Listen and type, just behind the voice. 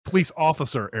Police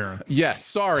officer, Aaron. Yes,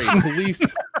 sorry, police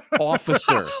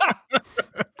officer.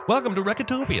 Welcome to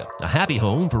Recotopia, a happy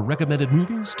home for recommended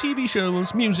movies, TV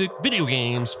shows, music, video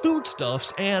games,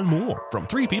 foodstuffs, and more from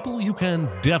three people you can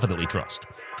definitely trust.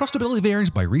 Trustability varies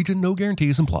by region, no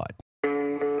guarantees implied.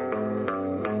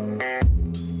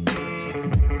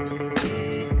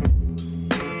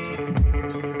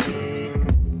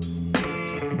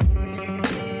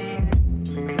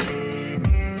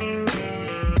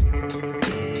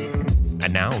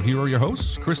 And now, here are your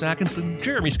hosts, Chris Atkinson,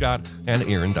 Jeremy Scott, and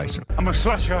Aaron Dicer. I'm a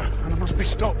slasher, and I must be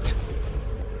stopped.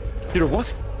 You're a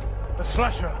what? A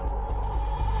slasher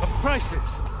of prices.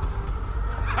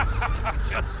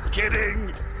 Just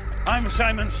kidding. I'm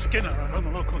Simon Skinner. I run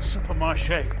the local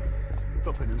supermarché.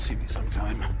 Drop in and see me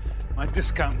sometime. My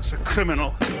discounts are criminal.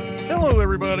 Hello,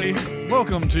 everybody.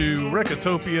 Welcome to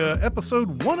Recotopia,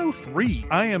 episode 103.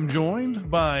 I am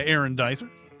joined by Aaron Dicer.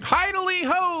 Heidely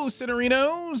ho,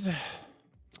 Cinerinos.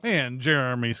 And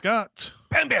Jeremy Scott.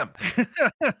 Bam, bam.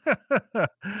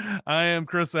 I am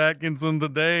Chris Atkinson.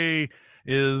 Today's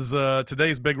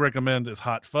big recommend is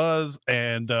Hot Fuzz,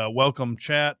 and welcome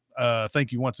chat.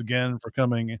 Thank you once again for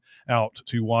coming out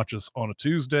to watch us on a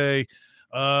Tuesday.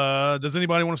 Does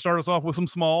anybody want to start us off with some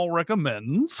small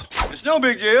recommends? It's no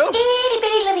big deal. Itty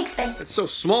bitty living space. It's so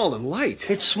small and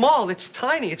light. It's small, it's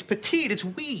tiny, it's petite, it's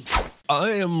wee. I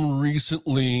am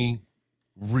recently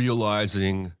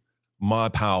realizing my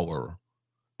power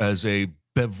as a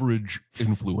beverage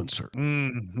influencer.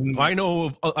 Mm-hmm. I know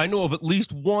of at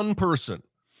least one person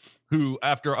who,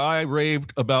 after I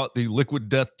raved about the liquid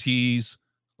death teas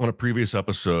on a previous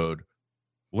episode,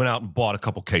 went out and bought a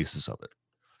couple cases of it.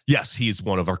 Yes, he is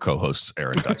one of our co-hosts,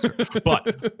 Aaron Dicer,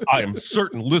 but I am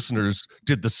certain listeners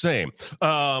did the same.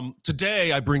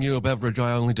 Today, I bring you a beverage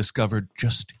I only discovered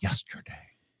just yesterday.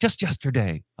 Just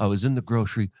yesterday, I was in the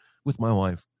grocery with my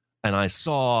wife, and I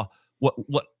saw what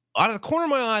out of the corner of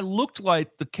my eye looked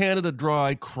like the Canada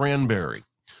Dry Cranberry,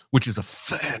 which is a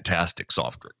fantastic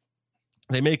soft drink.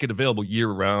 They make it available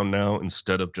year-round now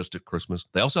instead of just at Christmas.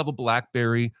 They also have a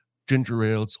blackberry ginger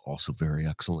ale. It's also very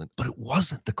excellent, but it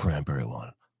wasn't the cranberry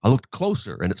one. I looked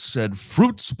closer, and it said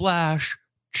Fruit Splash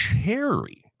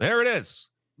Cherry. There it is.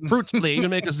 They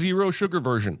even make a zero sugar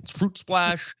version. It's Fruit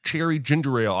Splash Cherry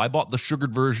Ginger Ale. I bought the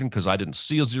sugared version because I didn't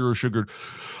see a zero sugared.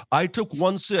 I took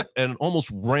one sip and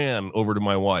almost ran over to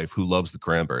my wife, who loves the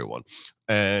cranberry one,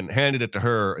 and handed it to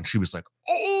her. And she was like,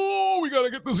 "Oh, we got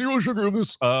to get the zero sugar of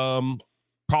this."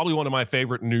 Probably one of my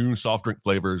favorite new soft drink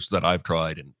flavors that I've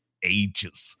tried in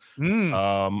ages.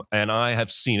 And I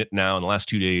have seen it now in the last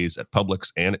 2 days at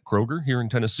Publix and at Kroger here in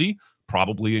Tennessee.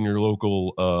 Probably in your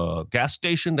local gas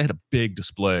station. They had a big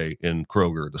display in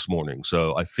Kroger this morning.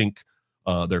 So I think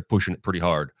they're pushing it pretty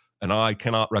hard. And I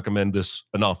cannot recommend this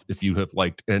enough if you have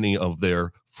liked any of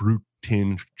their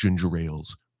fruit-tinged ginger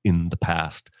ales in the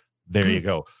past. There you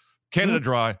go. Canada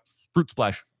Dry, Fruit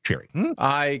Splash Cherry.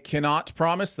 I cannot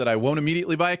promise that I won't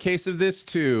immediately buy a case of this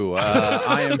too.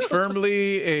 I am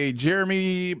firmly a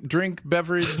Jeremy drink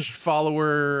beverage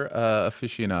follower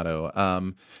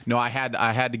aficionado. No, I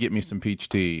had to get me some peach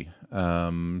tea.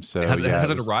 Has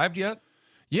it arrived yet?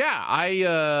 Yeah,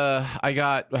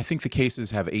 I think the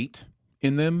cases have 8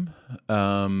 in them,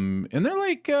 and they're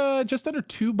like just under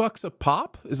 $2 a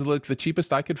pop. Is like the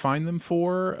cheapest I could find them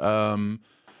for.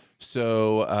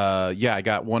 So, I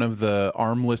got one of the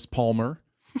Armless Palmer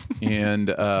and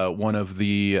one of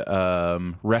the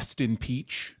Rest in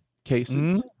Peach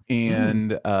cases,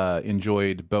 and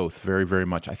enjoyed both very, very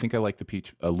much. I think I like the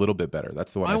peach a little bit better.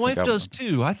 That's the one My wife does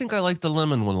too. I think I like the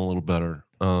lemon one a little better.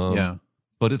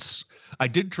 But I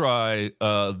did try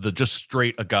the just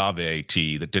straight agave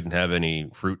tea that didn't have any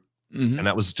fruit, and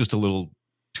that was just a little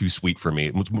too sweet for me.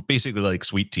 It was basically like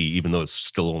sweet tea, even though it's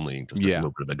still only just a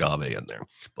little bit of agave in there.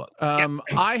 But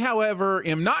I, however,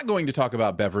 am not going to talk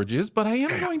about beverages, but I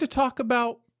am going to talk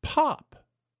about pop.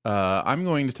 I'm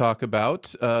going to talk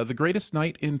about The Greatest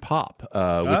Night in Pop,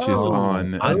 which is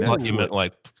on I thought you meant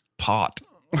like pot.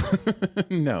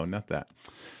 No, not that.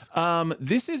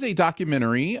 This is a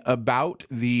documentary about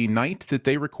the night that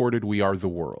they recorded We Are the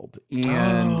World.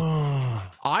 And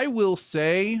I will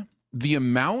say the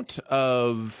amount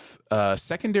of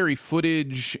secondary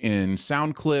footage and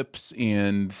sound clips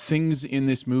and things in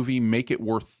this movie make it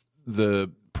worth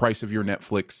the price of your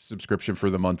Netflix subscription for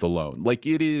the month alone. Like,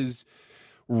 it is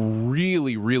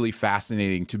really, really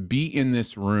fascinating to be in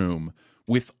this room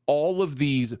with all of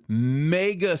these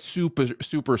mega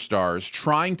superstars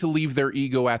trying to leave their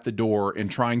ego at the door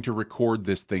and trying to record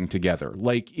this thing together.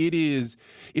 Like, it is,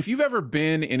 if you've ever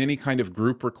been in any kind of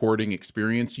group recording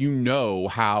experience, you know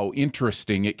how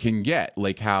interesting it can get.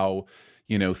 Like how,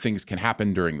 things can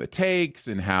happen during the takes,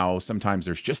 and how sometimes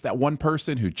there's just that one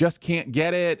person who just can't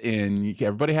get it, and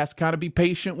everybody has to kind of be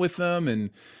patient with them.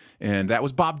 And that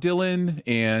was Bob Dylan.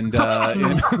 And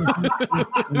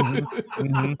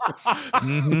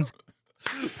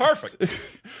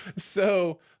Perfect.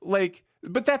 So like,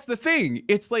 but that's the thing.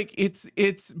 It's like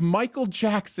it's Michael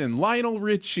Jackson, Lionel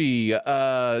Richie,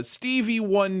 Stevie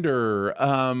Wonder,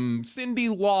 Cyndi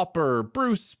Lauper,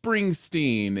 Bruce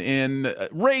Springsteen, and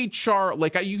Ray Charles.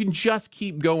 Like you can just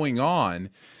keep going on.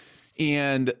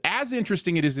 And as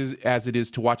interesting as it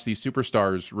is to watch these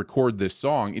superstars record this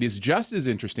song, it is just as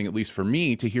interesting, at least for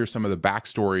me, to hear some of the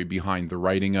backstory behind the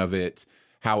writing of it,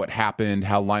 how it happened,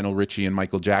 how Lionel Richie and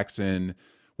Michael Jackson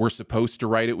were supposed to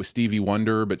write it with Stevie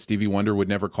Wonder, but Stevie Wonder would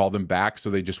never call them back, so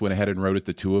they just went ahead and wrote it,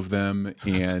 the two of them.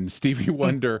 And Stevie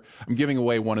Wonder, I'm giving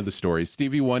away one of the stories.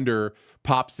 Stevie Wonder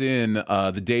pops in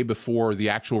the day before the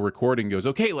actual recording, goes,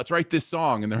 okay, let's write this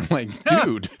song. And they're like,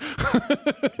 dude,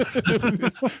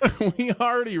 we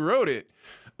already wrote it.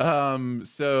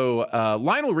 So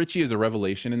Lionel Richie is a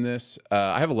revelation in this.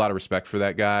 I have a lot of respect for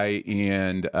that guy,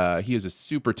 and he is a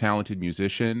super talented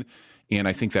musician. And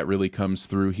I think that really comes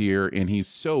through here. And he's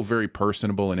so very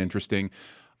personable and interesting.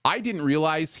 I didn't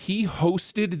realize he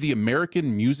hosted the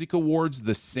American Music Awards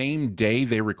the same day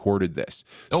they recorded this.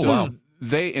 Oh, wow.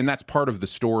 And that's part of the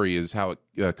story, is how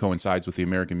it coincides with the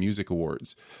American Music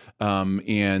Awards.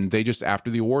 And they just,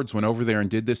 after the awards, went over there and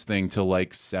did this thing till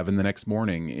like 7 the next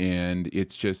morning. And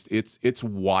it's just, it's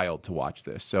wild to watch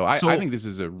this. So I think this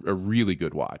is a really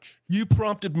good watch. You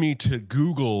prompted me to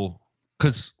Google,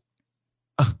 because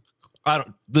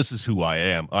this is who I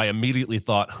am. I immediately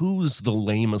thought, who's the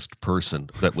lamest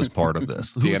person that was part of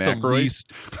this? Who's Dan the Aykroyd?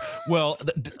 least? Well,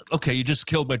 okay, you just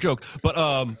killed my joke. But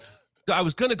I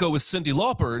was going to go with Cyndi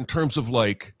Lauper in terms of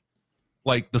like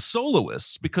the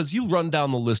soloists, because you run down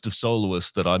the list of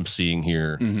soloists that I'm seeing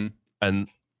here. Mm-hmm. And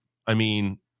I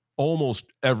mean, almost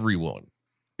everyone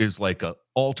is like a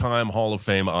all-time Hall of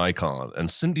Fame icon. And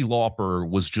Cyndi Lauper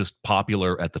was just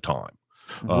popular at the time.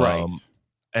 Right.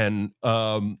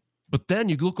 But then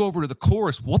you look over to the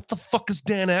chorus. What the fuck is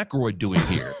Dan Aykroyd doing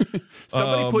here?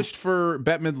 Somebody pushed for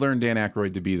Bette Midler and Dan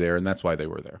Aykroyd to be there, and that's why they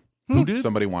were there. Who did?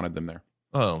 Somebody wanted them there.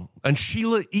 Oh, and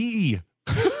Sheila E.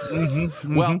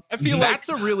 Well, I feel that's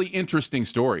a really interesting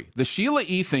story. The Sheila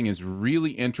E. thing is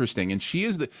really interesting, and she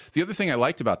is the other thing I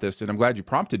liked about this, and I'm glad you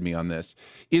prompted me on this,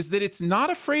 is that it's not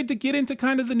afraid to get into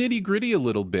kind of the nitty-gritty a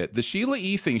little bit. The Sheila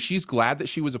E. thing, she's glad that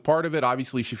she was a part of it.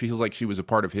 Obviously, she feels like she was a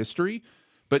part of history,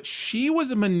 but she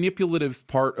was a manipulative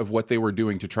part of what they were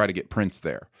doing to try to get Prince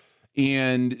there.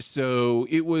 And so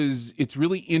it's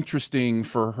really interesting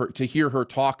for her to hear her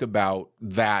talk about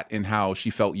that and how she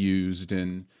felt used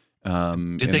and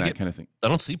that kind of thing. I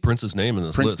don't see Prince's name in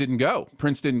this Prince list. didn't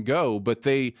go, but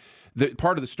the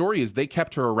part of the story is they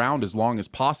kept her around as long as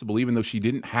possible, even though she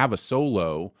didn't have a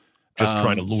solo. Just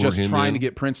trying to lure him Just trying in. to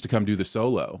get Prince to come do the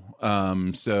solo.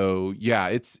 So yeah,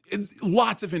 it's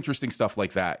lots of interesting stuff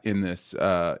like that in this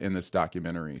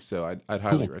documentary. So I'd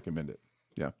highly recommend it.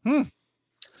 Yeah.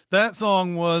 That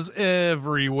song was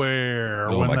everywhere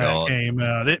when that came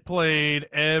out. It played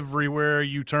everywhere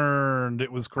you turned. It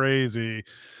was crazy.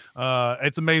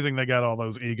 It's amazing they got all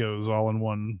those egos all in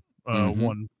one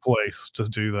place to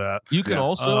do that. You can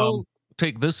also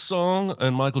take this song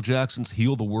and Michael Jackson's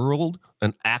 "Heal the World"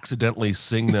 and accidentally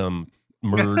sing them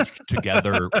merged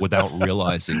together without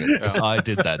realizing it. 'Cause I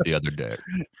did that the other day.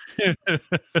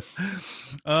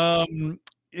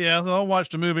 Yeah, so I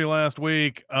watched a movie last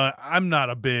week. I'm not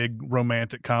a big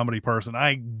romantic comedy person.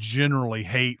 I generally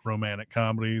hate romantic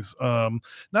comedies.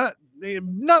 Not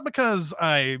because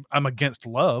I'm against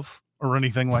love or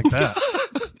anything like that.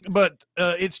 But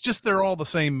it's just they're all the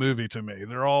same movie to me.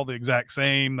 They're all the exact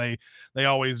same. They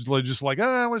always just like,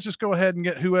 let's just go ahead and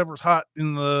get whoever's hot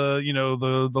in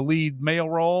the lead male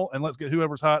role, and let's get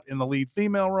whoever's hot in the lead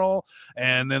female role,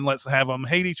 and then let's have them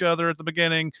hate each other at the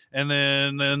beginning, and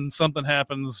then something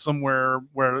happens somewhere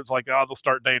where it's like, they'll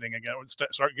start dating again,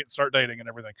 start dating and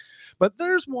everything. But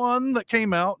there's one that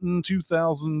came out in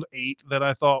 2008 that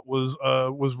I thought was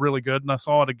really good, and I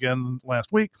saw it again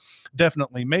last week.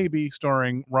 Definitely Maybe,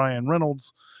 starring Ryan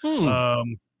Reynolds,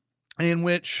 in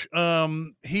which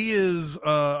he is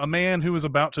a man who is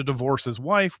about to divorce his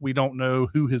wife. We don't know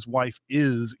who his wife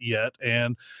is yet,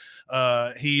 and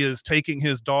he is taking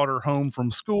his daughter home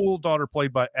from school, daughter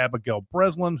played by Abigail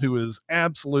Breslin, who is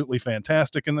absolutely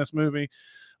fantastic in this movie.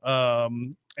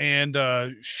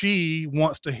 And she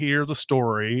wants to hear the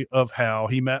story of how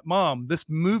he met Mom. This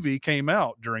movie came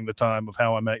out during the time of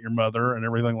How I Met Your Mother and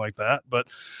everything like that. But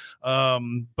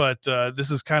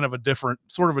this is kind of a different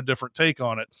take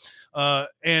on it.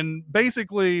 And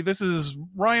basically, this is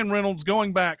Ryan Reynolds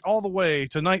going back all the way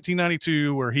to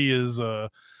 1992, where he is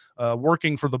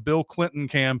working for the Bill Clinton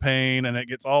campaign, and it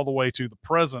gets all the way to the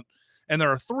present. And there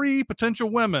are 3 potential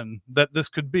women that this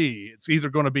could be. It's either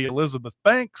going to be Elizabeth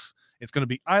Banks, it's going to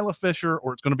be Isla Fisher,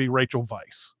 or it's going to be Rachel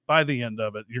Weisz. By the end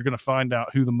of it, you're going to find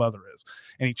out who the mother is.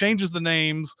 And he changes the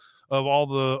names of all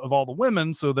the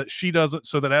women so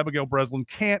that Abigail Breslin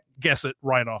can't guess it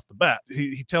right off the bat.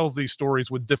 He tells these stories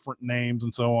with different names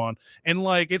and so on. And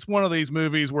like, it's one of these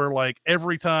movies where like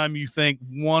every time you think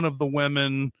one of the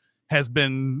women has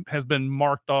been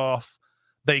marked off,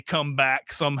 they come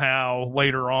back somehow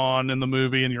later on in the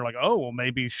movie, and you're like, oh, well,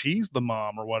 maybe she's the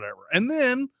mom or whatever. And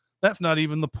then that's not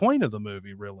even the point of the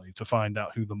movie, really, to find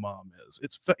out who the mom is.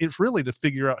 It's really to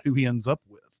figure out who he ends up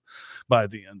with by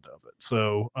the end of it.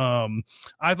 So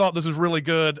I thought this was really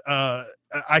good. I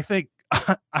think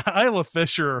Isla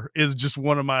Fisher is just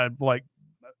one of my like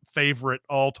favorite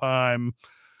all time.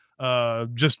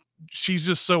 She's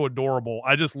just so adorable.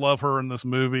 I just love her in this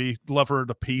movie. Love her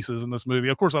to pieces in this movie.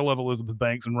 Of course, I love Elizabeth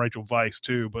Banks and Rachel Weisz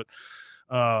too,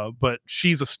 but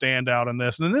she's a standout in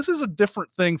this. And this is a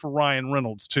different thing for Ryan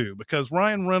Reynolds too, because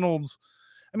Ryan Reynolds,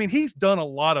 I mean, he's done a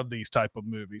lot of these type of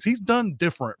movies. He's done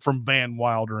different from Van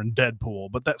Wilder and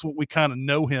Deadpool, but that's what we kind of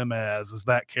know him as, is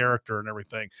that character and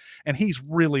everything. And he's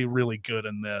really, really good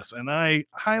in this. And I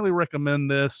highly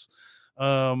recommend this.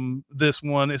 This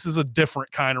one, this is a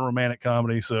different kind of romantic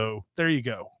comedy, so there you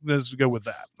go. Let's go with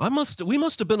that. We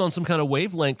must have been on some kind of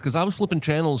wavelength, because I was flipping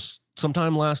channels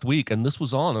sometime last week and this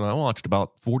was on, and I watched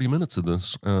about 40 minutes of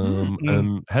this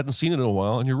and hadn't seen it in a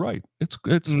while. And you're right, it's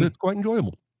quite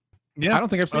enjoyable. Yeah, I don't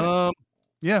think I've seen it.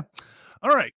 Yeah.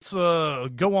 All right, so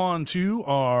go on to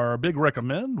our big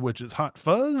recommend, which is Hot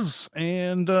Fuzz.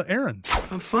 And Aaron.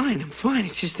 I'm fine.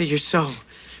 It's just that you're so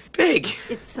big.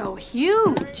 It's so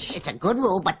huge. It's a good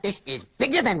rule, but this is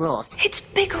bigger than rules. It's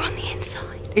bigger on the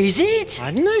inside. Is it?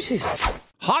 I noticed.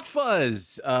 Hot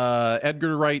Fuzz,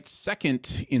 Edgar Wright's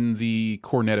second in the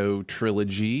Cornetto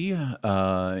trilogy,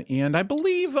 and I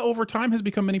believe over time has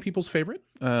become many people's favorite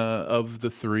of the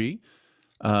 3.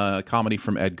 Comedy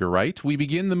from Edgar Wright. We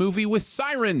begin the movie with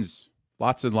sirens.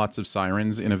 Lots and lots of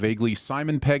sirens in a vaguely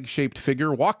Simon Pegg-shaped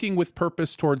figure walking with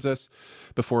purpose towards us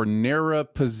before narrow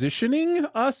positioning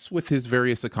us with his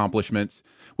various accomplishments.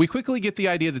 We quickly get the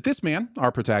idea that this man,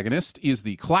 our protagonist, is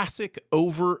the classic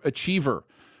overachiever.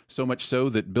 So much so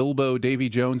that Bilbo, Davy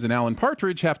Jones, and Alan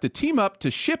Partridge have to team up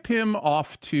to ship him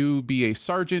off to be a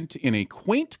sergeant in a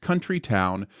quaint country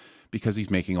town because he's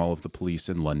making all of the police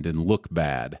in London look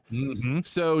bad.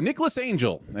 So Nicholas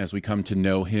Angel, as we come to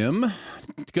know him,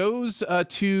 goes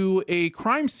to a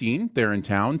crime scene there in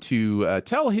town to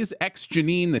tell his ex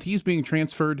Janine that he's being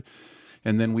transferred.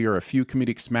 And then we are a few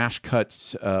comedic smash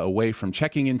cuts away from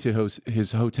checking into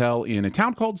his hotel in a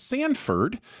town called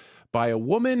Sanford by a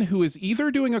woman who is either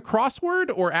doing a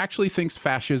crossword or actually thinks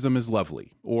fascism is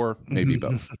lovely, or maybe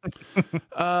both.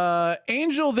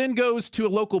 Angel then goes to a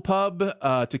local pub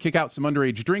to kick out some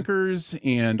underage drinkers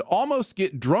and almost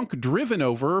get drunk driven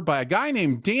over by a guy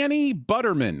named Danny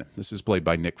Butterman. This is played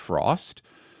by Nick Frost.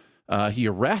 He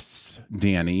arrests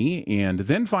Danny and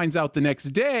then finds out the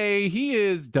next day he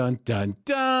is, dun, dun,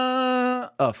 dun,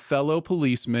 a fellow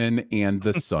policeman and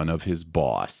the son of his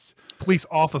boss. Police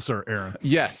officer, Aaron.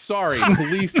 Yes, sorry,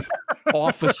 police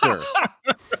officer.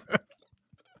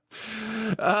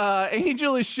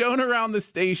 Angel is shown around the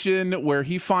station where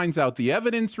he finds out the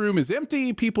evidence room is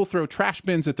empty, people throw trash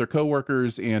bins at their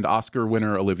coworkers, and Oscar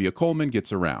winner Olivia Colman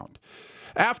gets around.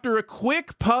 After a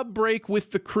quick pub break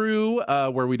with the crew,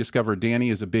 where we discover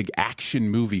Danny is a big action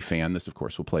movie fan, this, of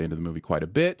course, will play into the movie quite a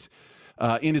bit,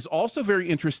 and is also very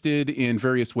interested in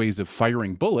various ways of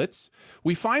firing bullets,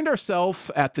 we find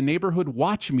ourselves at the neighborhood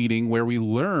watch meeting where we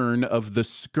learn of the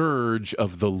scourge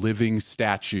of the living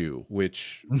statue,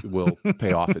 which will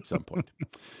pay off at some point.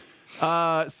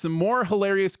 Some more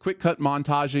hilarious quick cut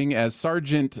montaging as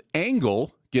Sergeant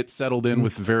Angle gets settled in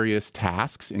with various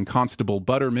tasks, and Constable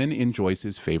Butterman enjoys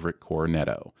his favorite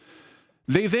cornetto.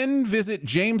 They then visit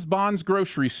James Bond's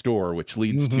grocery store, which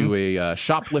leads to a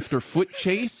shoplifter foot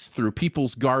chase through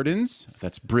people's gardens.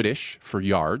 That's British for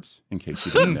yards, in case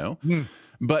you didn't know.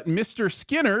 But Mr.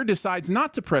 Skinner decides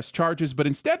not to press charges, but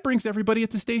instead brings everybody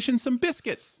at the station some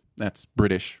biscuits. That's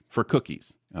British for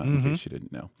cookies, in case you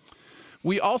didn't know.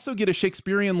 We also get a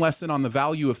Shakespearean lesson on the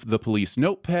value of the police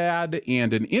notepad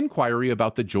and an inquiry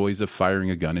about the joys of firing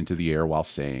a gun into the air while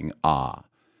saying, ah.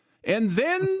 And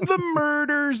then the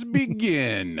murders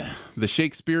begin. The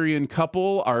Shakespearean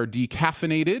couple are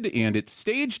decaffeinated, and it's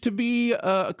staged to be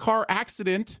a car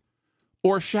accident,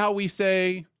 or shall we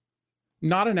say,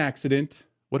 not an accident.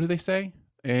 What do they say?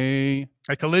 A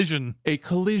collision. A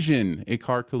collision. A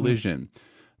car collision.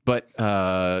 But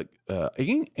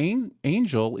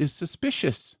Angel is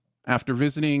suspicious. After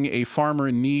visiting a farmer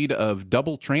in need of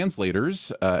double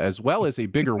translators, as well as a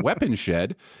bigger weapon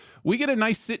shed, we get a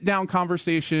nice sit-down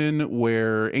conversation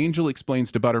where Angel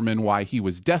explains to Butterman why he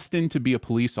was destined to be a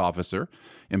police officer,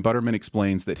 and Butterman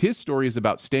explains that his story is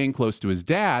about staying close to his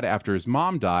dad after his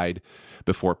mom died,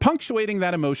 before punctuating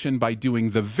that emotion by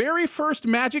doing the very first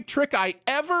magic trick I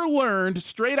ever learned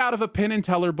straight out of a Penn and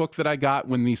Teller book that I got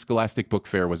when the Scholastic Book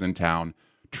Fair was in town.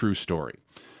 True story.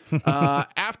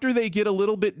 After they get a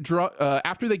little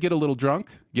drunk,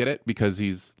 get it? Because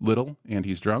he's little and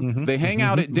he's drunk. They hang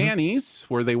out at Danny's,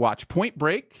 where they watch Point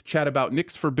Break, chat about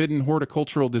Nick's forbidden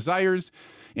horticultural desires,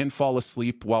 and fall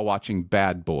asleep while watching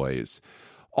Bad Boys.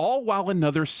 All while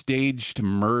another staged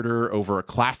murder over a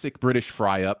classic British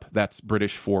fry-up, that's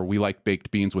British for we like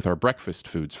baked beans with our breakfast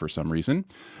foods for some reason,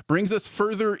 brings us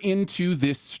further into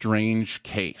this strange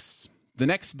case. The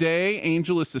next day,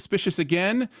 Angel is suspicious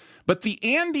again, but the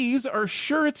Andys are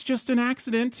sure it's just an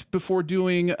accident before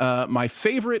doing my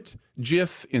favorite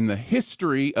GIF in the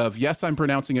history of, yes, I'm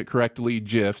pronouncing it correctly,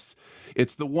 GIFs.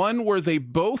 It's the one where they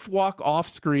both walk off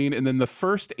screen and then the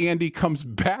first Andy comes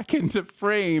back into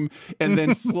frame and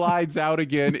then slides out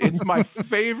again. It's my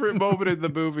favorite moment in the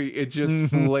movie. It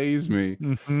just slays me.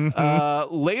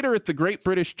 Later at the Great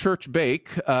British Church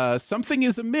Bake, something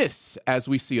is amiss as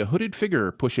we see a hooded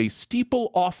figure push a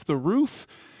steeple off the roof.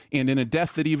 And in a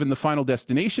death that even the Final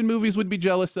Destination movies would be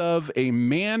jealous of, a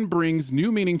man brings new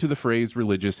meaning to the phrase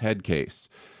religious head case.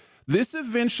 This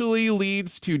eventually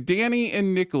leads to Danny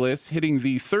and Nicholas hitting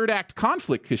the third act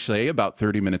conflict cliche about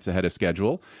 30 minutes ahead of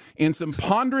schedule, and some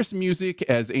ponderous music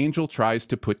as Angel tries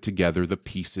to put together the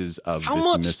pieces of this mystery.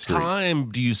 How much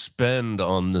time do you spend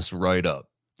on this write-up?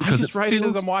 I just write it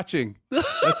as I'm watching.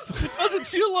 It doesn't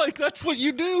feel like that's what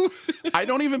you do. I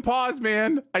don't even pause,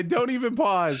 man. I don't even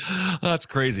pause. That's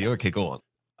crazy. Okay, go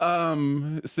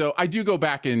on. So I do go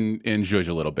back and zhuzh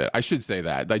a little bit. I should say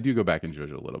that. I do go back and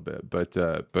zhuzh a little bit, but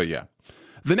yeah.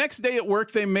 The next day at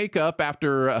work, they make up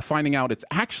after finding out it's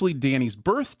actually Danny's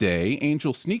birthday.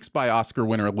 Angel sneaks by Oscar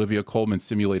winner Olivia Colman's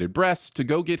simulated breasts to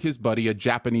go get his buddy a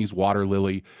Japanese water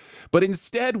lily, but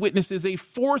instead witnesses a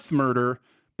fourth murder,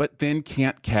 but then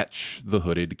can't catch the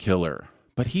hooded killer.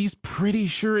 But he's pretty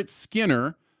sure it's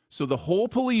Skinner, so the whole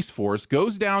police force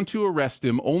goes down to arrest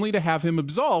him, only to have him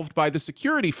absolved by the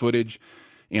security footage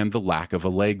and the lack of a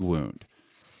leg wound.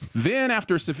 Then,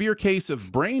 after a severe case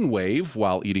of brainwave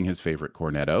while eating his favorite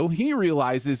cornetto, he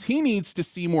realizes he needs to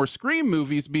see more Scream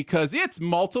movies because it's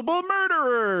multiple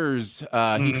murderers.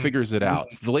 He figures it out.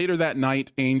 Later that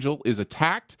night, Angel is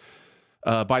attacked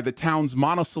by the town's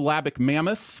monosyllabic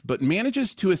mammoth, but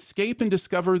manages to escape and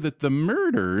discover that the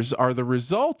murders are the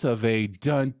result of a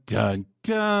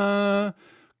dun-dun-dun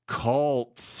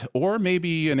cult, or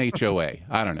maybe an HOA.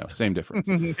 I don't know. Same difference.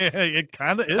 Yeah, it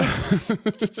kind of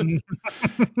is.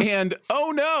 And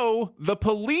oh no, the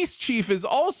police chief is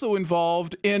also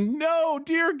involved. And no,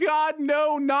 dear God,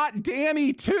 no, not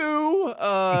Danny too.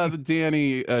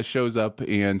 Danny shows up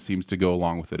and seems to go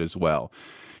along with it as well.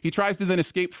 He tries to then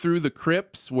escape through the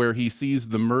crypts, where he sees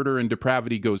the murder and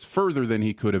depravity goes further than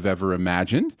he could have ever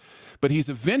imagined. But he's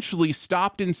eventually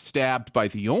stopped and stabbed by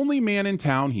the only man in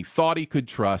town he thought he could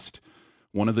trust,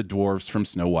 one of the dwarves from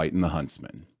Snow White and the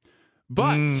Huntsman.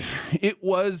 But it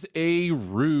was a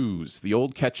ruse. The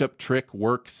old catch-up trick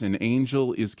works, and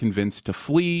Angel is convinced to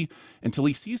flee until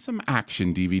he sees some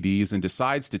action DVDs and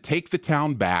decides to take the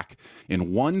town back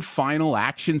in one final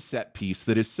action set piece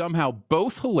that is somehow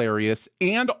both hilarious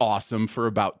and awesome for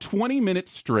about 20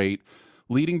 minutes straight,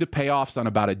 leading to payoffs on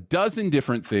about a dozen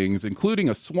different things, including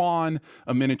a swan,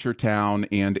 a miniature town,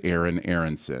 and Aaron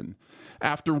Aronson.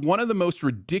 After one of the most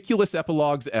ridiculous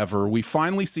epilogues ever, we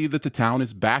finally see that the town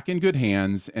is back in good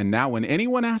hands, and now when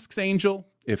anyone asks Angel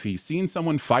if he's seen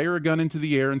someone fire a gun into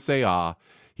the air and say, ah,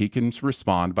 he can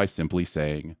respond by simply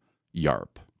saying,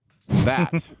 yarp.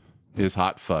 That is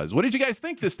Hot Fuzz. What did you guys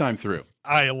think this time through?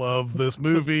 I love this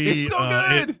movie. It's so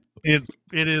good.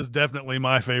 It is definitely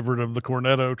my favorite of the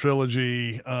Cornetto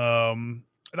trilogy.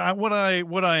 What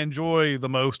I enjoy the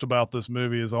most about this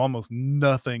movie is almost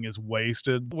nothing is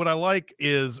wasted. What I like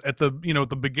is at the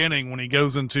beginning when he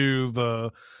goes into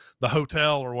the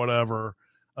hotel or whatever,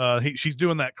 she's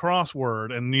doing that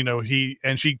crossword,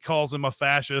 and she calls him a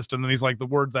fascist, and then he's like, the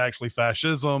word's actually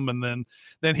fascism, and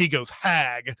then he goes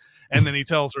hag, and then he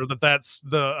tells her that's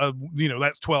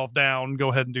that's 12 down, go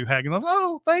ahead and do hag, and I was,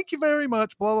 oh, thank you very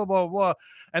much, blah blah blah blah.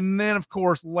 And then of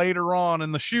course later on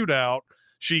in the shootout,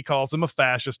 she calls him a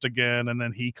fascist again, and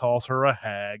then he calls her a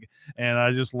hag, and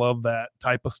I just love that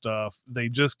type of stuff. They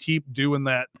just keep doing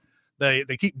that. They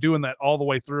keep doing that all the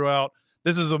way throughout.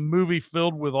 This is a movie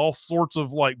filled with all sorts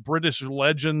of like British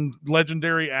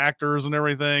legendary actors and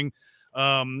everything.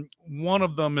 One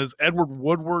of them is Edward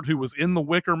Woodward, who was in The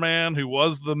Wicker Man, who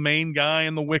was the main guy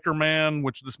in The Wicker Man,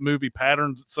 which this movie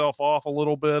patterns itself off a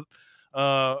little bit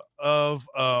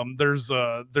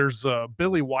there's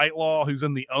Billy Whitelaw, who's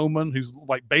in The Omen, who's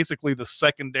like basically the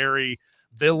secondary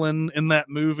villain in that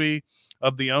movie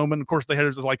of The Omen. Of course, they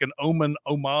had like an Omen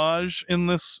homage in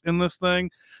this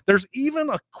thing. There's even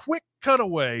a quick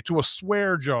cutaway to a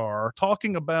swear jar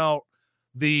talking about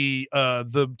to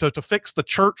fix the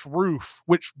church roof,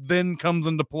 which then comes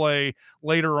into play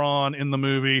later on in the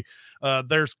movie.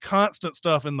 There's constant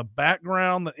stuff in the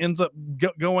background that ends up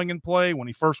going in play when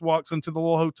he first walks into the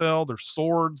little hotel. There's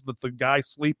swords that the guy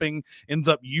sleeping ends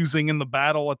up using in the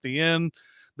battle at the end.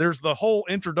 There's the whole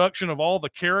introduction of all the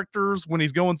characters when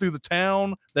he's going through the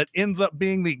town that ends up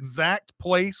being the exact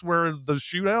place where the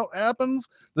shootout happens.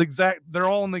 They're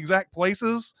all in the exact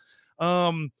places.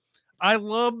 I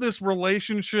love this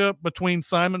relationship between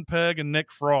Simon Pegg and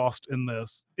Nick Frost in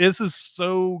this. This is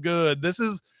so good. This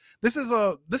is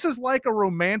like a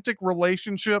romantic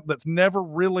relationship that's never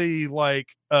really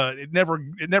like it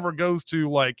never goes to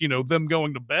like them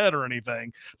going to bed or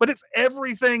anything, but it's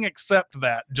everything except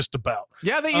that, just about.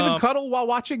 Yeah, they even cuddle while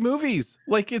watching movies.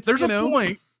 Like there's a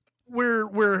point where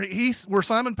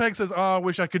Simon Pegg says, oh, I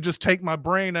wish I could just take my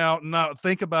brain out and not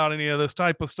think about any of this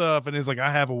type of stuff. And he's like,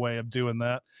 I have a way of doing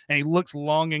that. And he looks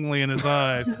longingly in his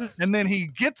eyes. And then he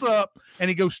gets up and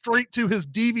he goes straight to his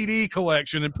DVD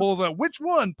collection and pulls out, which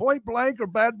one, Point Blank or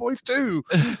Bad Boys 2?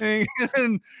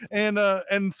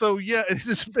 and so, yeah, it's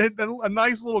just a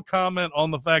nice little comment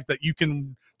on the fact that you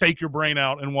can take your brain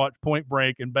out and watch Point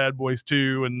Break and Bad Boys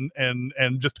 2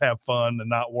 and just have fun and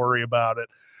not worry about it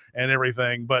and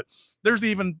everything. But there's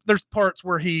parts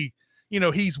where he's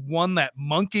won that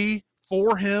monkey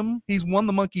for him. He's won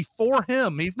the monkey for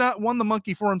him. He's not won the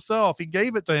monkey for himself. He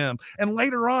gave it to him. And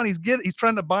later on he's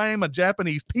trying to buy him a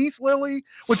Japanese peace lily,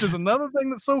 which is another thing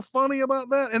that's so funny about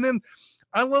that. And then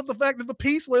I love the fact that the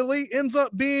peace lily ends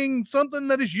up being something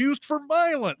that is used for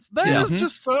violence. That is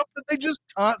just stuff that they just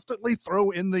constantly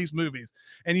throw in these movies.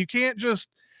 And you can't just,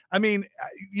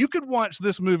 you could watch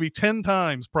this movie 10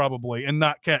 times probably and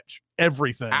not catch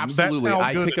everything. Absolutely.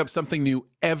 I pick up something new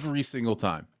every single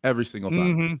time.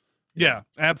 Mm-hmm. Yeah,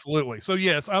 absolutely. So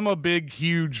yes, I'm a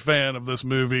huge fan of this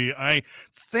movie. I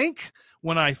think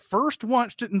when I first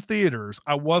watched it in theaters,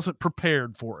 I wasn't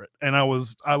prepared for it. And I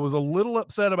was a little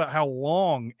upset about how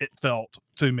long it felt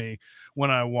to me when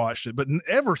I watched it. But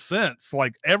ever since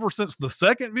the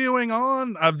second viewing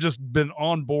on, I've just been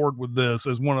on board with this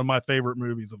as one of my favorite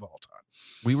movies of all time.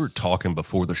 We were talking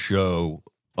before the show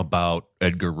about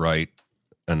Edgar Wright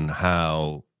and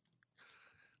how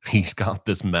he's got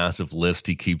this massive list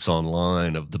he keeps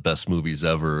online of the best movies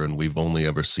ever, and we've only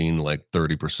ever seen like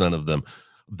 30% of them.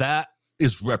 That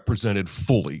is represented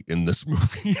fully in this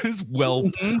movie. His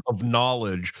wealth of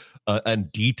knowledge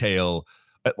and detail.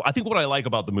 I think what I like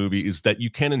about the movie is that you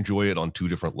can enjoy it on two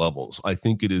different levels. I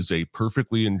think it is a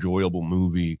perfectly enjoyable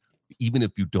movie, even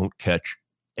if you don't catch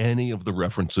any of the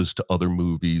references to other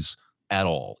movies at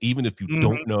all. Even if you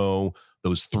don't know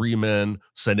those three men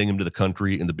sending him to the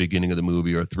country in the beginning of the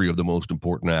movie are three of the most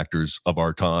important actors of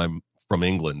our time from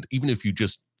England. Even if you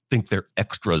just think they're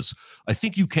extras, I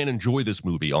think you can enjoy this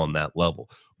movie on that level.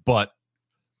 But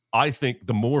I think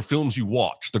the more films you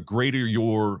watch, the greater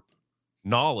your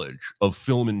knowledge of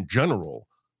film in general,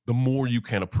 the more you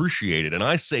can appreciate it. And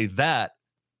I say that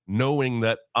knowing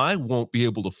that I won't be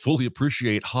able to fully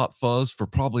appreciate Hot Fuzz for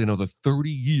probably another 30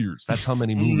 years. That's how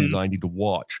many movies I need to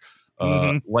watch.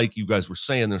 Like you guys were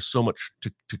saying, there's so much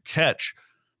to catch.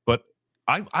 But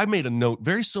I made a note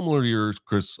very similar to yours,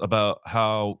 Chris, about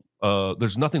how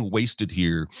there's nothing wasted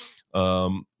here.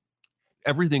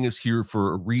 Everything is here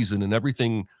for a reason, and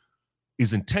everything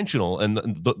is intentional. And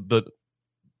the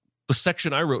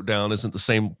section I wrote down isn't the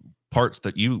same parts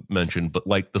that you mentioned, but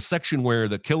like the section where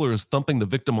the killer is thumping the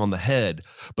victim on the head,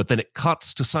 but then it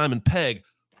cuts to Simon Pegg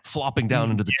flopping down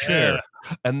into the chair.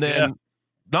 And then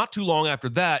not too long after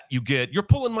that, you're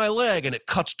pulling my leg, and it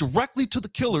cuts directly to the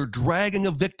killer dragging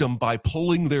a victim by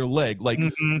pulling their leg. Like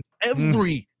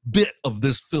every bit of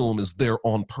this film is there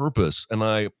on purpose. And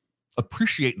I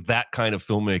appreciate that kind of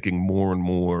filmmaking more and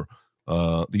more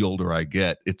the older I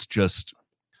get. It's just,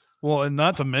 well, and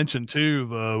not to mention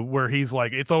too where he's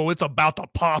like, it's about to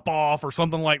pop off or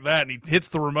something like that, and he hits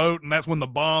the remote, and that's when the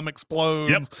bomb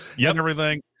explodes and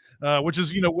everything. Which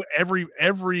is,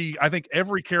 I think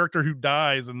every character who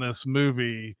dies in this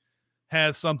movie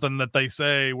has something that they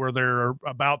say where they're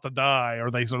about to die,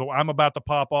 or they say, I'm about to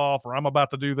pop off, or I'm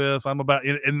about to do this,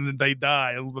 and they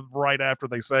die right after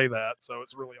they say that. So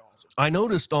it's really awesome. I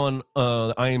noticed on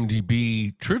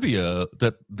IMDb trivia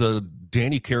that the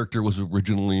Danny character was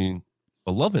originally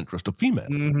a love interest, a female.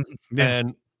 Mm-hmm. Yeah.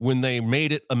 And when they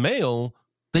made it a male,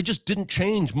 they just didn't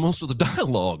change most of the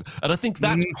dialogue. And I think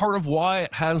that's part of why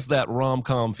it has that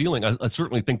rom-com feeling. I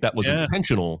certainly think that was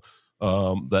intentional,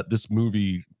 that this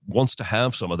movie wants to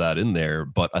have some of that in there,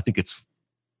 but I think it's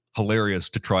hilarious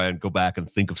to try and go back and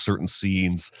think of certain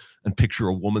scenes and picture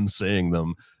a woman saying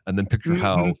them, and then picture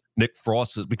how Nick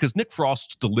Frost is, because Nick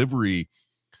Frost's delivery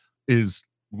is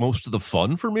most of the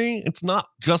fun for me. It's not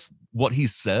just what he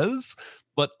says,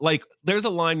 but like there's a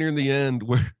line near the end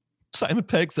where Simon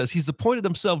Pegg says he's appointed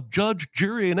himself judge,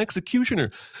 jury, and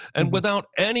executioner. And without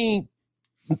any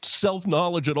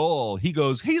self-knowledge at all, he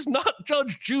goes, he's not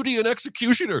judge, jury, and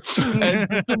executioner. And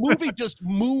the movie just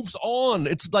moves on.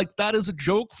 It's like, that is a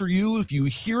joke for you if you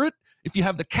hear it. If you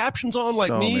have the captions on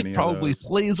like me, it probably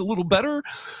plays a little better.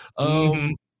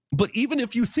 But even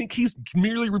if you think he's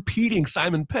merely repeating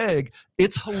Simon Pegg,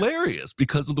 it's hilarious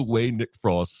because of the way Nick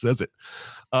Frost says it.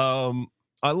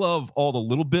 I love all the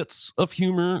little bits of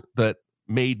humor that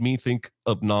made me think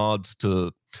of nods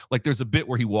to, like, there's a bit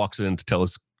where he walks in to tell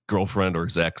his girlfriend or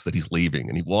his ex that he's leaving,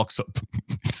 and he walks up,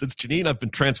 he says, Janine, I've been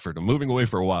transferred, I'm moving away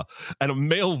for a while, and a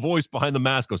male voice behind the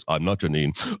mask goes, I'm not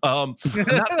Janine. And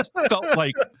that felt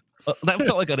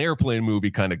like an airplane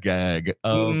movie kind of gag.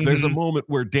 There's a moment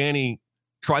where Danny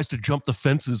tries to jump the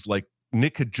fences like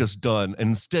Nick had just done, and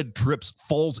instead trips,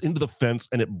 falls into the fence,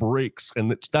 and it breaks,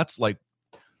 and that's like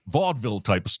vaudeville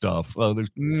type stuff.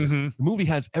 The movie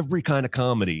has every kind of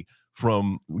comedy,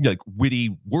 from like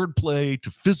witty wordplay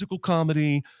to physical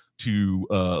comedy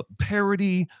to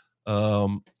parody.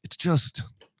 It's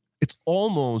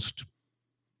almost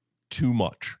too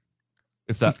much,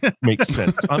 if that makes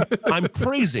sense. I'm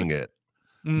praising it,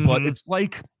 but it's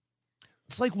like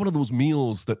one of those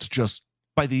meals that's just,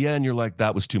 by the end, you're like,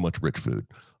 that was too much rich food.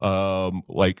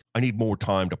 Like, I need more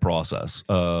time to process.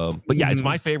 But yeah, it's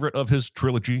my favorite of his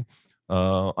trilogy.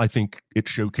 I think it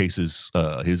showcases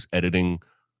his editing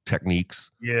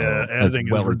techniques. Yeah, editing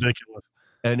is ridiculous.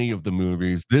 Any of the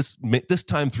movies. This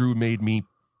time through made me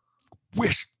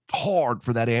wish hard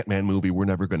for that Ant-Man movie we're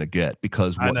never going to get,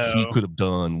 because what he could have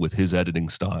done with his editing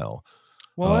style.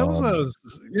 Well,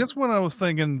 that's what I was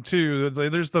thinking too.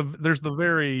 There's the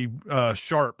very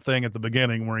sharp thing at the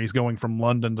beginning where he's going from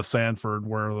London to Sanford,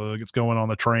 where it's going on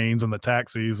the trains and the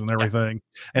taxis and everything.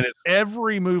 And it's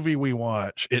every movie we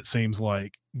watch, it seems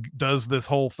like, does this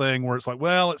whole thing where it's like,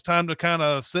 well, it's time to kind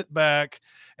of sit back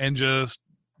and just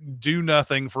do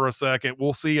nothing for a second.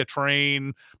 We'll see a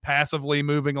train passively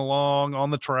moving along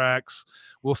on the tracks.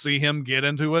 We'll see him get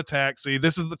into a taxi.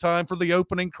 This is the time for the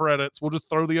opening credits. We'll just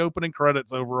throw the opening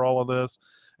credits over all of this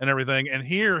and everything. And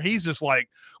here he's just like,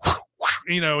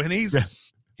 and he's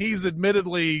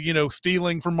admittedly,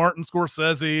 stealing from Martin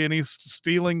Scorsese, and he's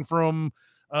stealing from,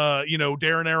 Darren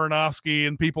Aronofsky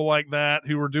and people like that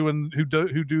who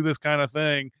do this kind of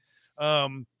thing.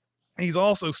 He's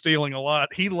also stealing a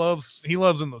lot. He loves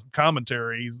in the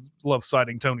commentary, he loves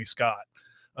citing Tony Scott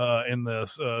in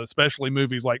this, especially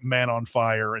movies like Man on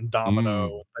Fire and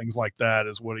Domino, things like that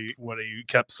is what he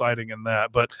kept citing in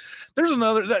that. But there's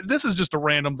this is just a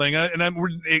random thing.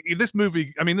 This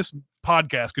movie, I mean, this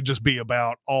podcast could just be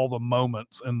about all the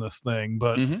moments in this thing,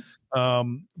 but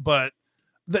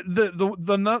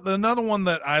the another one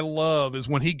that I love is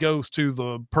when he goes to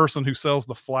the person who sells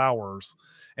the flowers,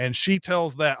 and she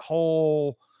tells that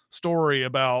whole story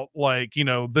about, like,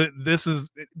 this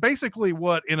is basically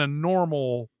what in a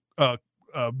normal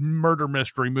murder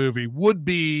mystery movie would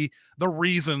be the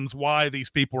reasons why these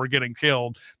people are getting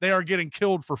killed. They are getting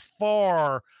killed for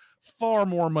far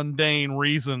more mundane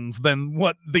reasons than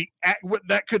what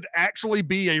that could actually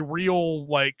be a real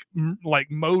like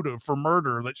motive for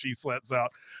murder that she sets out.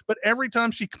 But every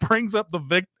time she brings up a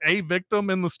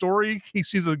victim in the story,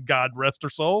 she's a God rest her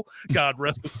soul, God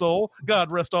rest the soul,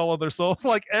 God rest all of their souls.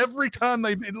 Like every time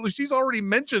she's already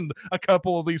mentioned a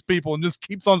couple of these people and just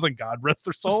keeps on saying God rest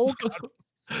their soul.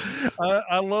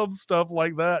 I love stuff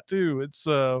like that too. It's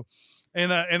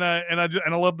I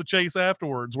love the chase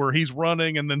afterwards where he's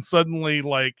running and then suddenly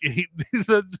like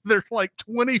they're like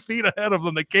 20 feet ahead of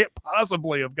them. They can't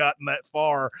possibly have gotten that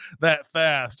far that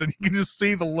fast, and you can just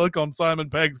see the look on Simon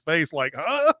Pegg's face, like,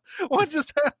 huh, what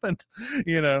just happened,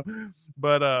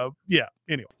 But yeah.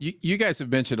 Anyway, you guys have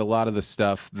mentioned a lot of the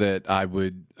stuff that I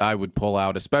would pull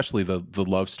out, especially the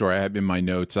love story. I have in my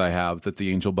notes. I have that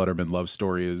the Angel Butterman love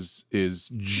story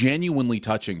is genuinely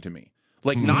touching to me.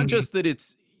 Like, not just that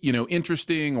it's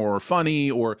interesting or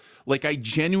funny, or like I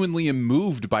genuinely am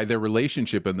moved by their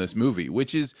relationship in this movie,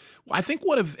 which is, I think,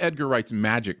 one of Edgar Wright's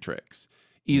magic tricks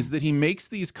is that he makes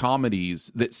these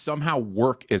comedies that somehow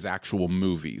work as actual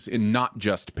movies and not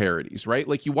just parodies, right?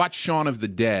 Like you watch Shaun of the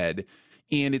Dead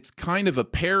and it's kind of a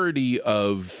parody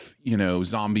of,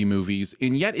 zombie movies,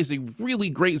 and yet is a really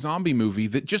great zombie movie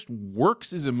that just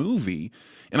works as a movie.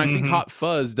 And I think Hot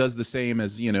Fuzz does the same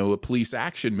as, a police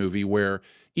action movie where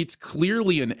it's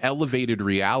clearly an elevated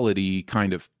reality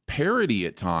kind of parody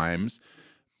at times,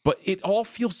 but it all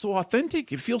feels so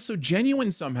authentic. It feels so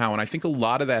genuine somehow. And I think a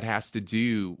lot of that has to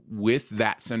do with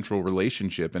that central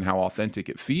relationship and how authentic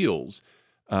it feels.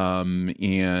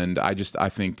 And I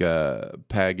think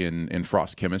Pegg and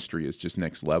Frost chemistry is just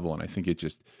next level. And I think it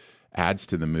just adds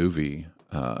to the movie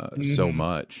so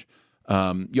much.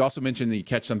 You also mentioned that you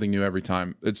catch something new every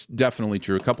time. It's definitely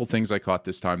true. A couple things I caught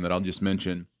this time that I'll just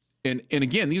mention. And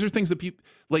again, these are things that people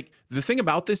like. The thing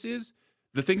about this is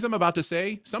the things I'm about to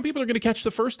say, some people are going to catch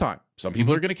the first time. Some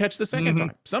people are going to catch the second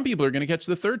time. Some people are going to catch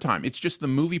the third time. It's just the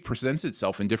movie presents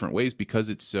itself in different ways because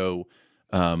it's so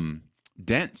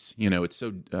dense. It's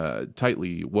so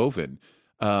tightly woven.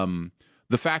 The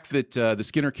fact that the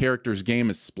Skinner character's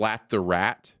game is Splat the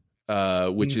Rat,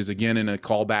 which is, again, in a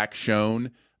callback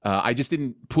shown. I just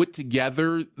didn't put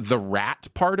together the rat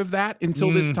part of that until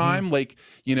this time. Like,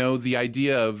 the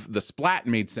idea of the splat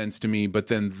made sense to me, but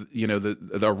then,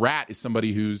 the rat is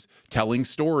somebody who's telling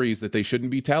stories that they shouldn't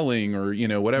be telling, or,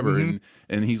 whatever.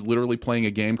 And he's literally playing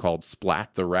a game called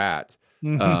Splat the Rat,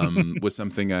 was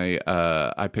something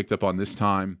I picked up on this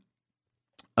time.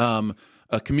 A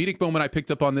comedic moment I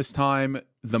picked up on this time,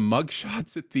 the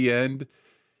mugshots at the end.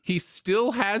 He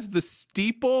still has the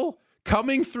steeple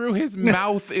coming through his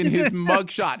mouth in his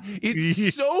mugshot.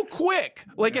 It's so quick.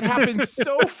 Like, it happens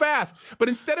so fast. But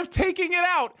instead of taking it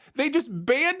out, they just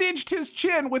bandaged his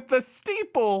chin with the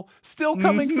steeple still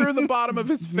coming through the bottom of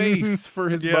his face for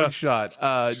his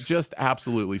mugshot. Just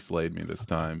absolutely slayed me this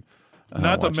time.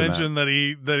 Not to mention that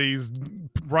he's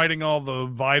writing all the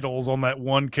vitals on that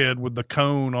one kid with the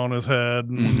cone on his head,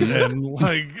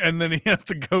 and then he has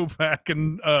to go back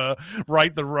and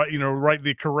write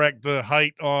the correct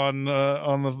height on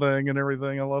the thing and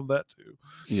everything. I love that too.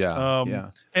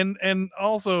 Yeah. And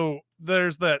also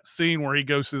there's that scene where he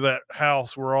goes through that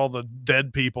house where all the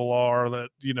dead people are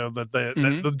that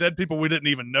the dead people we didn't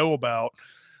even know about.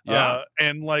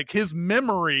 And like his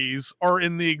memories are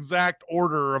in the exact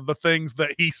order of the things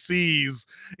that he sees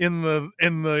in the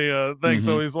thing.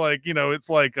 So he's like, it's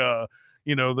like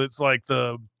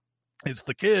it's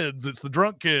the kids, it's the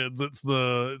drunk kids, it's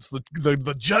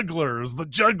the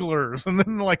jugglers, and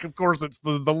then, like, of course, it's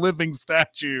the living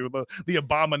statue, the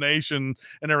abomination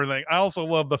and everything. I also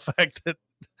love the fact that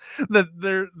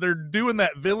they're doing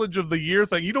that Village of the Year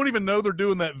thing. You don't even know they're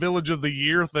doing that Village of the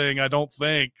Year thing. I don't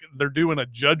think they're doing a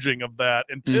judging of that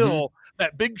until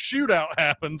that big shootout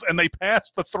happens and they pass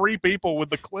the three people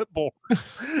with the clipboard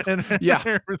and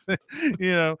everything.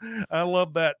 I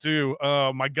love that too.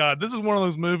 My God, this is one of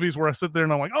those movies where I sit there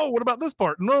and I'm like, oh, what about this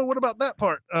part? No, what about that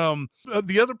part?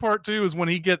 The other part too is when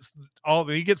he gets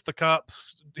the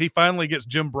cops. He finally gets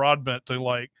Jim Broadbent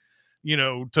to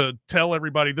to tell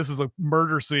everybody this is a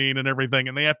murder scene and everything,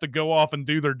 and they have to go off and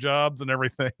do their jobs and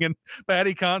everything. And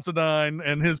Patty Considine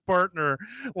and his partner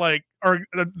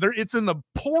it's in the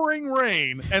pouring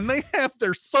rain and they have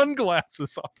their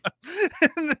sunglasses on,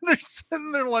 and they're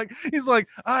sitting there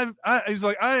I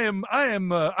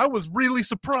was really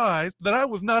surprised that I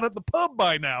was not at the pub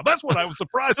by now. That's what I was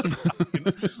surprised about.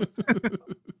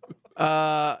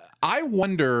 I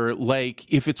wonder,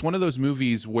 if it's one of those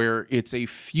movies where it's a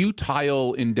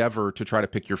futile endeavor to try to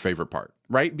pick your favorite part,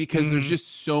 right? Because there's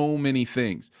just so many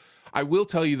things. I will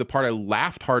tell you the part I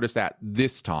laughed hardest at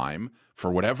this time, for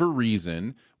whatever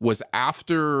reason, was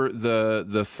after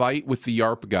the fight with the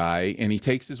YARP guy, and he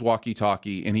takes his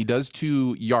walkie-talkie and he does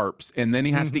 2 YARPs, and then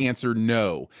he has to answer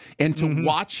no. And to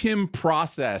watch him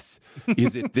process,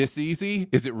 is it this easy?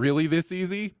 Is it really this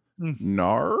easy?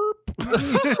 Narp.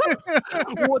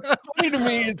 What's funny to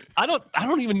me is I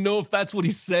don't even know if that's what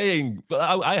he's saying. But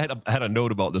I had a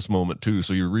note about this moment too,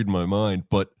 so you're reading my mind.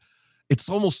 But it's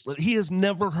almost, he has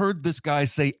never heard this guy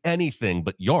say anything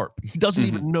but yarp. He doesn't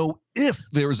even know if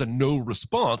there is a no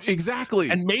response.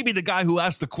 Exactly. And maybe the guy who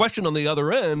asked the question on the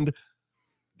other end,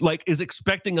 like, is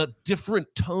expecting a different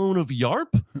tone of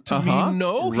yarp to mean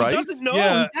no. Right? He doesn't know.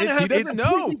 Yeah, he doesn't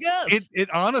know. It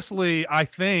honestly, I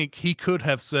think he could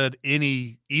have said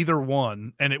either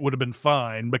one, and it would have been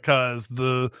fine, because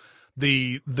the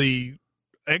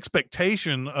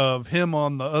expectation of him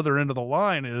on the other end of the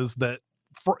line is that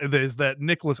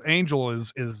Nicholas Angel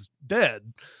is dead.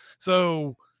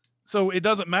 So it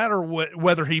doesn't matter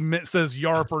whether he says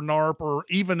yarp or narp, or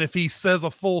even if he says a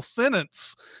full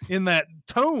sentence in that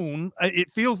tone, it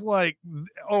feels like,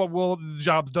 oh, well, the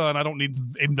job's done. I don't need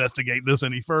to investigate this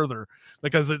any further,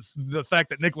 because it's the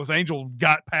fact that Nicholas Angel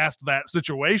got past that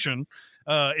situation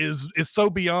is so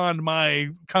beyond my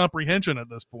comprehension at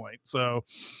this point. So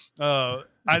I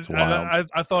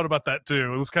thought about that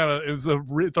too.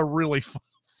 It's a really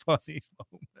funny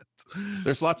moment.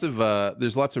 There's lots of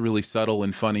really subtle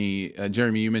and funny.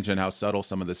 Jeremy, you mentioned how subtle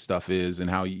some of this stuff is, and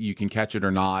how you can catch it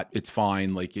or not. It's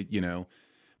fine, like it,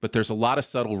 But there's a lot of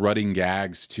subtle running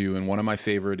gags too. And one of my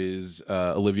favorite is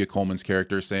Olivia Colman's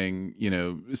character saying,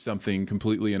 something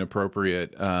completely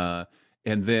inappropriate,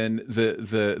 and then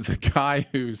the guy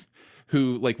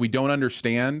who like we don't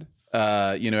understand,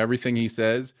 everything he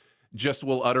says, just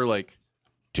will utter like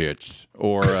tits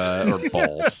or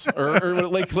balls or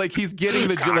like he's getting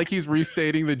like he's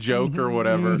restating the joke or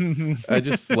whatever. It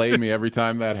just slayed me every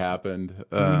time that happened.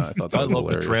 I thought that was love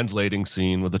hilarious. the translating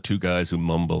scene with the two guys who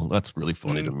mumble. That's really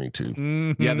funny to me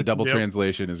too. Yeah, the double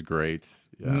translation is great.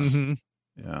 Yeah.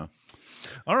 Yeah.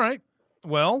 All right.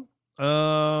 Well,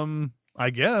 I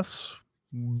guess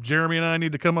Jeremy and I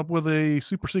need to come up with a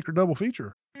super secret double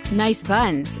feature. Nice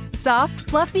buns, soft,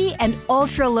 fluffy, and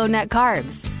ultra-low net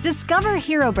carbs. Discover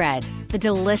Hero Bread, the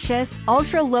delicious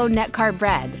ultra-low net carb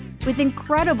bread with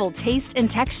incredible taste and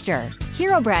texture.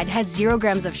 Hero Bread has 0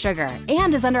 grams of sugar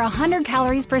and is under 100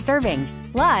 calories per serving.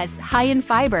 Plus, high in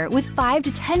fiber with 5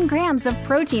 to 10 grams of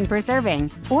protein per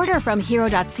serving. Order from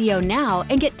hero.co now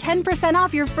and get 10%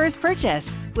 off your first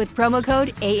purchase with promo code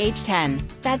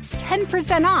AH10. That's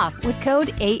 10% off with code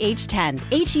AH10.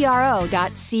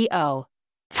 HERO.co.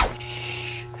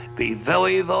 Be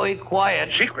very, very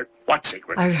quiet. Secret? What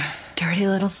secret? Our dirty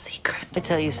little secret. I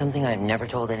tell you something I've never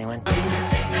told anyone.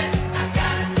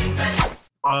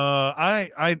 I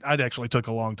actually took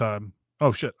a long time.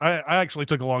 Oh shit. I actually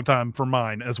took a long time for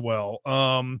mine as well.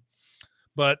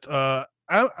 But I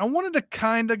wanted to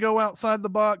kind of go outside the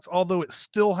box, although it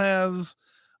still has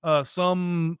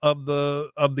some of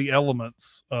the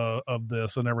elements of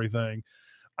this and everything.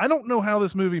 I don't know how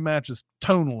this movie matches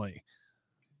tonally,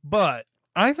 but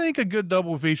I think a good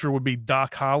double feature would be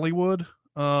Doc Hollywood.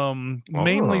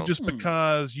 Mainly just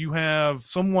because you have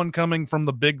someone coming from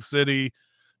the big city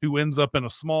who ends up in a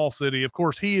small city. Of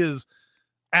course, he is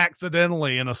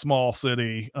accidentally in a small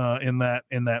city in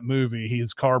that movie.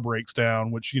 His car breaks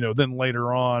down, which then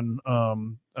later on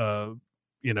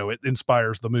it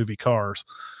inspires the movie Cars.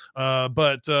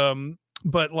 But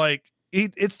like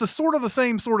it's the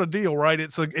same sort of deal, right?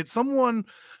 It's someone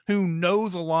who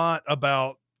knows a lot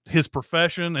about his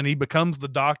profession, and he becomes the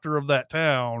doctor of that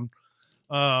town.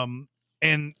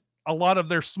 And a lot of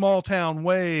their small town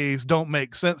ways don't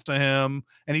make sense to him,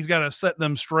 and he's got to set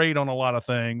them straight on a lot of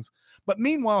things. But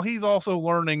meanwhile, he's also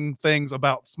learning things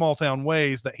about small town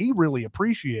ways that he really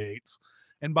appreciates.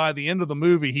 And by the end of the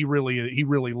movie, he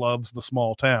really loves the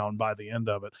small town by the end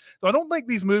of it. So I don't think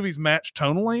these movies match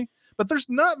tonally, but there's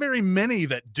not very many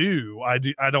that do. I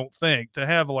don't think, to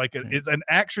have like it's an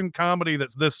action comedy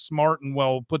that's this smart and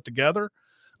well put together.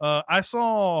 I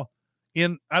saw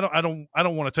in I don't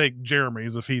want to take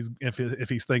Jeremy's if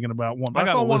he's thinking about one. But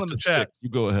I saw one in the chat. You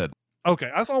go ahead.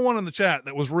 Okay, I saw one in the chat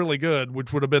that was really good,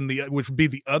 which would be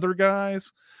the Other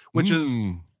Guys, which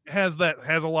has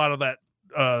a lot of that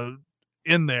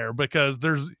in there, because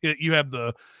you have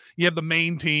the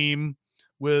main team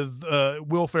with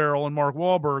Will Ferrell and Mark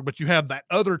Wahlberg, but you have that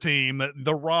other team that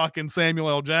The Rock and Samuel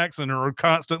L. Jackson are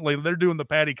constantly, they're doing the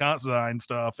Patty Considine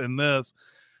stuff in this.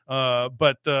 That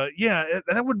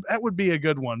would be a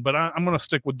good one, but I'm going to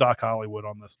stick with Doc Hollywood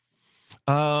on this.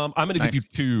 I'm going to give you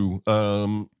two.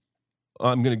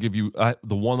 I'm going to give you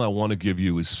the one I want to give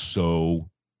you is so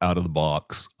out of the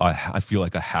box. I feel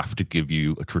like I have to give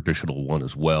you a traditional one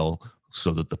as well,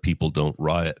 so that the people don't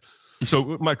riot.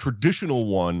 So my traditional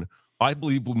one, I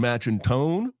believe, would match in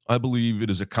tone. I believe it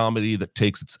is a comedy that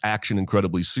takes its action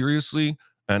incredibly seriously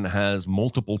and has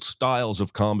multiple styles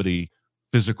of comedy,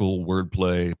 physical,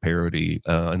 wordplay, parody,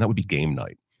 and that would be Game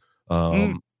Night.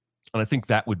 And I think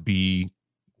that would be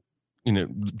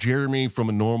Jeremy from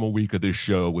a normal week of this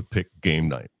show would pick Game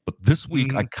Night. But this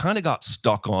week, I kind of got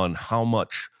stuck on how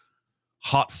much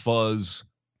Hot Fuzz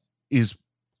is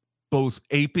both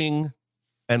aping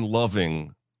and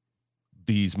loving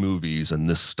these movies and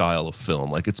this style of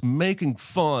film. Like, it's making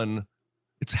fun,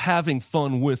 it's having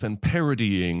fun with and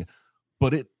parodying,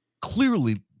 but it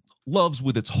clearly loves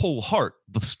with its whole heart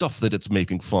the stuff that it's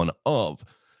making fun of.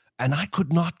 And I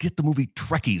could not get the movie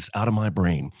Trekkies out of my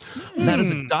brain. And that is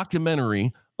a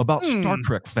documentary about Star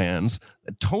Trek fans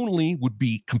that tonally would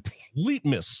be complete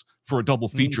miss for a double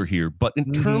feature here. But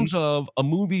in terms of a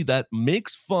movie that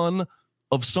makes fun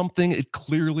of something it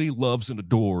clearly loves and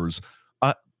adores,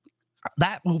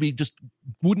 that movie just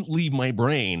wouldn't leave my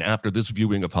brain after this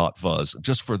viewing of Hot Fuzz,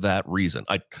 just for that reason.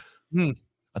 I'm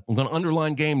going to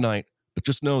underline Game Night, but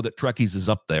just know that Trekkies is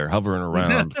up there hovering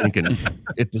around thinking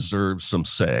it deserves some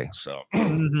say. So,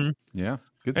 yeah.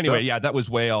 Good anyway, stuff. yeah, that was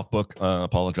way off book.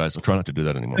 Apologize. I'll try not to do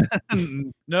that anymore.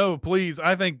 No, please.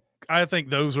 I think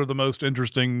those are the most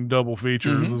interesting double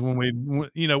features is when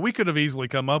we could have easily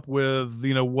come up with,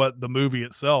 what the movie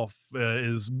itself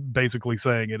is basically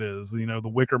saying it is, the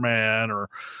Wicker Man or,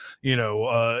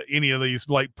 any of these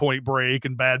like Point Break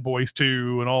and Bad Boys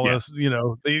 2 and all this, you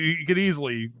could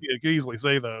easily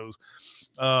say those.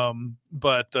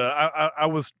 But I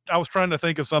was trying to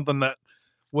think of something that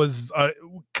was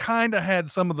kind of had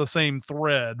some of the same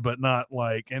thread, but not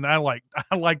like, and I like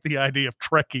the idea of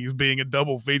Trekkies being a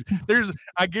double feed.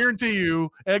 I guarantee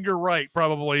you Edgar Wright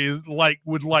probably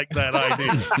would like that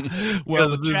idea. Well,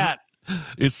 the chat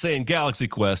is saying Galaxy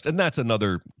Quest, and that's a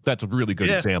really good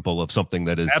example of something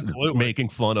that is making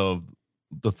fun of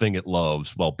the thing it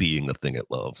loves while being the thing it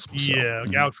loves. So. Yeah,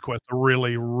 Galaxy Quest, a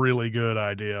really, really good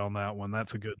idea on that one.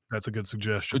 That's a good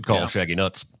suggestion. Good call, Shaggy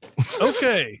Nuts.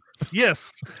 Okay.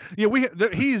 Yes. Yeah.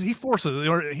 He forces,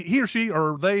 or he or she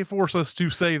or they force us to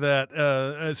say that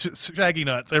Shaggy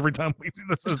Nuts every time we see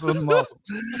this. Is awesome.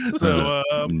 So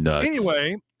Nuts.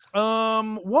 Anyway,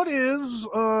 what is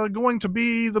going to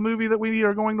be the movie that we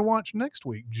are going to watch next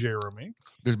week, Jeremy?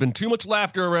 There's been too much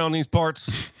laughter around these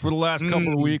parts for the last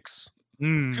couple of weeks.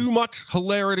 Too much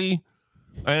hilarity,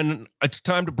 and it's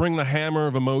time to bring the hammer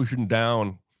of emotion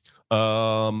down.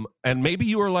 And maybe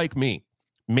you are like me.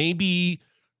 Maybe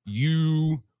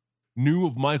you knew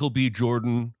of Michael B.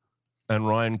 Jordan and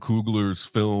Ryan Coogler's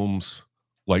films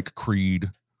like Creed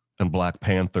and Black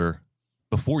Panther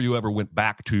before you ever went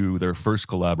back to their first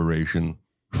collaboration,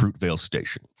 Fruitvale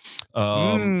Station.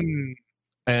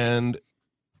 And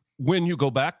when you go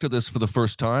back to this for the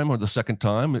first time or the second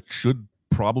time, it should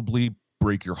probably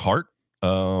break your heart.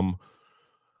 I'm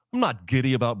not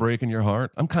giddy about breaking your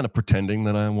heart. I'm kind of pretending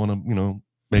that I want to,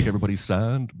 make everybody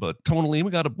sad, but tonally we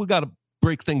gotta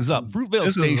break things up. Fruitvale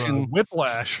Station,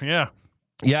 Whiplash. Yeah.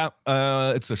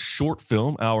 It's a short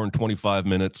film, hour and 25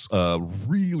 minutes.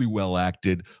 Really well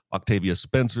acted. Octavia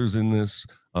Spencer's in this.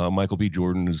 Michael B.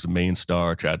 Jordan is the main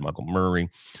star. Chad Michael Murray.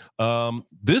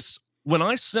 When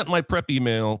I sent my prep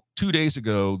email 2 days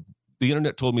ago, the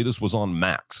internet told me this was on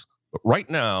Max. But right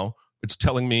now, it's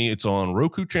telling me it's on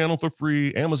Roku channel for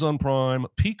free, Amazon Prime,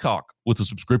 Peacock with a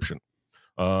subscription.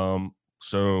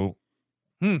 So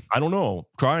I don't know.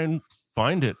 Try and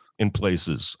find it in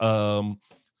places.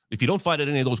 If you don't find it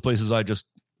in any of those places I just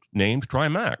named, try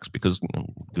Max, because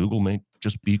Google may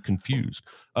just be confused.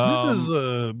 This is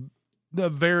a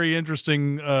very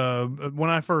interesting. When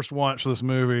I first watched this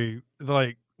movie,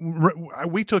 like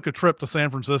we took a trip to San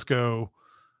Francisco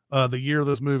the year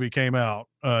this movie came out,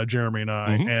 Jeremy and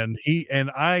I,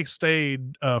 and I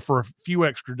stayed for a few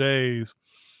extra days,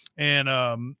 and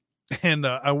I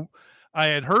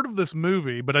had heard of this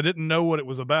movie, but I didn't know what it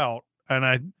was about. And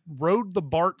I rode the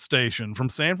BART station from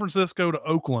San Francisco to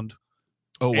Oakland.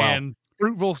 Oh, wow. And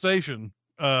Fruitvale Station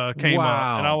came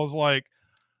up. And I was like,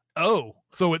 oh,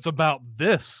 so it's about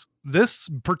this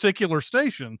particular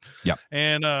station. Yeah.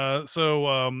 And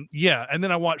yeah. And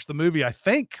then I watched the movie, I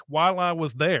think, while I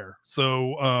was there.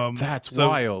 So that's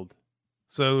wild.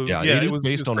 So yeah, it was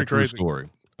based on a true story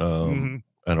and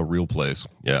a real place.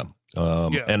 Yeah.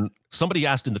 And somebody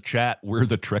asked in the chat where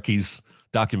the Trekkies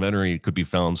documentary could be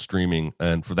found streaming,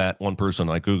 and for that one person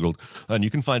I googled, and you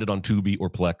can find it on Tubi or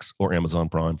Plex or Amazon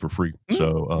Prime for free. So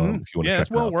if you want to check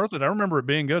it's well worth it. I remember it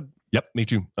being good. Yep, me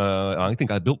too. I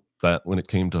think I built that when it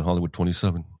came to Hollywood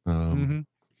 27.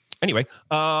 Anyway,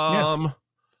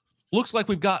 looks like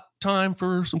we've got time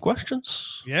for some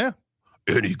questions. Yeah.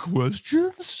 Any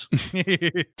questions?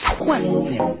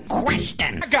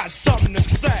 Question. I got something to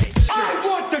say. I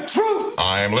want the truth.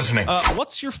 I am listening.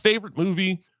 What's your favorite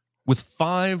movie with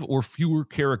 5 or fewer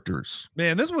characters?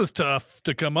 Man, this was tough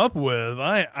to come up with.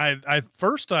 I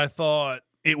thought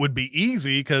it would be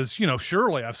easy because,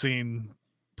 surely I've seen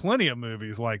plenty of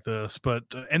movies like this, but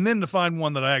and then to find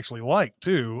one that I actually like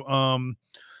too.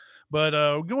 But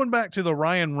going back to the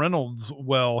Ryan Reynolds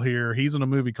here, he's in a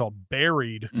movie called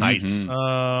Buried. Nice.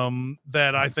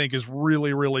 That I think is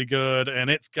really, really good, and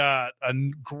it's got a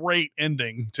great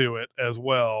ending to it as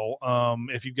well.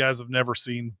 If you guys have never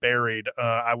seen Buried,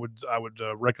 I would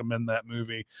recommend that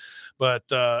movie. But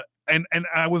and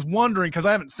I was wondering, because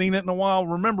I haven't seen it in a while.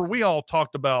 Remember, we all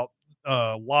talked about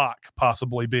Locke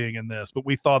possibly being in this, but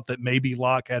we thought that maybe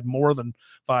Locke had more than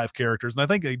 5 characters, and I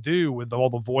think they do with all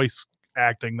the voice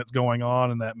acting that's going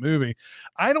on in that movie.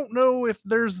 I don't know if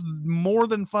there's more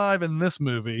than 5 in this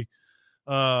movie,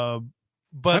 but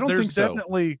there's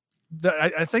definitely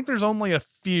I think there's only a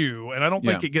few, and I don't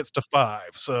think it gets to 5.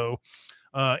 So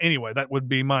anyway, that would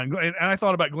be mine. And I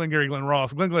thought about Glengarry Glen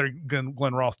Ross.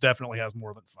 Glenn Ross definitely has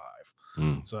more than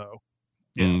 5. So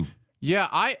yeah. Yeah,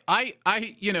 I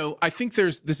think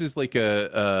this is like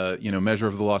a measure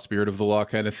of the law, spirit of the law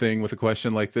kind of thing with a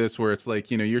question like this, where it's like,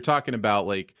 you're talking about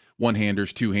like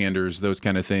one-handers, two-handers, those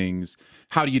kind of things.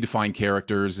 How do you define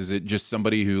characters? Is it just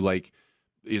somebody who like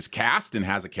is cast and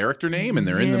has a character name and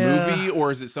they're in the movie, or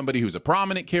is it somebody who's a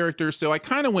prominent character? So I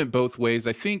kind of went both ways.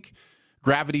 I think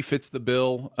Gravity fits the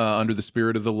bill under the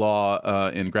spirit of the law,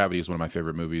 and Gravity is one of my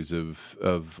favorite movies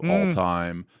of all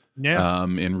time. Yeah.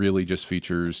 And really just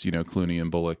features, Clooney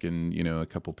and Bullock and, a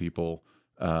couple people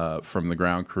from the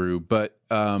ground crew. But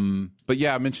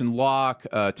yeah, I mentioned Locke,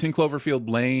 10 Cloverfield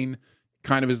Lane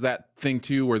kind of is that thing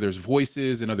too, where there's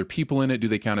voices and other people in it. Do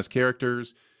they count as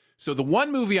characters? So the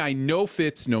one movie I know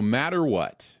fits no matter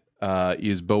what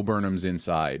is Bo Burnham's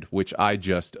Inside, which I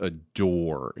just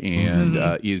adore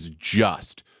and is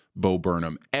just Bo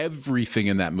Burnham. Everything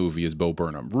in that movie is Bo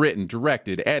Burnham. Written,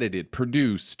 directed, edited,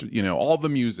 produced, all the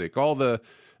music, all the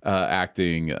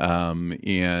acting,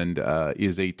 and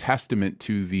is a testament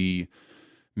to the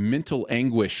mental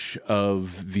anguish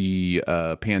of the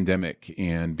pandemic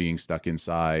and being stuck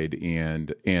inside,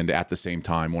 and at the same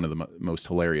time, one of the most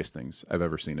hilarious things I've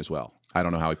ever seen as well. I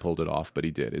don't know how he pulled it off, but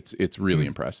he did. It's really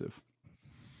impressive.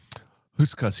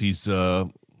 Who's because he's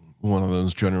one of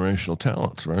those generational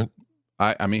talents, right?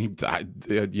 I mean,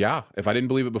 yeah. If I didn't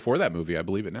believe it before that movie, I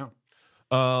believe it now.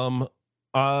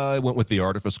 I went with The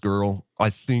Artifice Girl.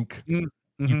 I think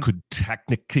you could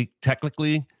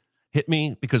technically hit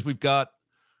me because we've got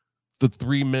the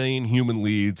 3 main human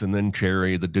leads and then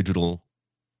Cherry, the digital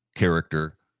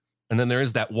character. And then there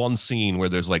is that one scene where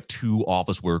there's like 2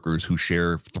 office workers who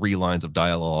share 3 lines of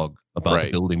dialogue about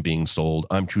the building being sold.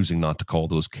 I'm choosing not to call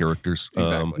those characters.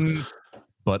 Exactly.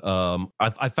 But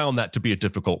I found that to be a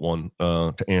difficult one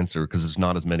to answer because there's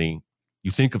not as many. You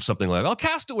think of something like,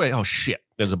 Castaway. Oh, shit.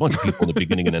 There's a bunch of people in the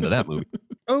beginning and end of that movie.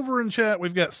 Over in chat,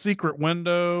 we've got Secret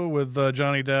Window with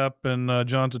Johnny Depp and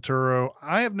John Turturro.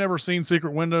 I have never seen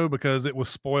Secret Window because it was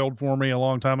spoiled for me a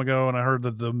long time ago, and I heard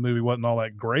that the movie wasn't all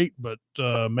that great, but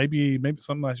maybe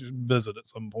something I should visit at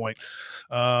some point.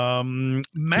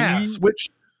 Mass, which...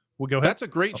 Well, go ahead. That's a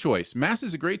great choice. Mass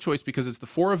is a great choice because it's the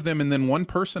 4 of them and then one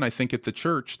person, I think, at the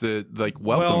church that like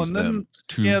welcomes them.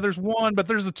 Yeah, there's one, but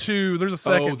there's a 2. There's a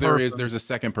second. Oh, there's a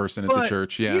second person at the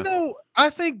church. Yeah.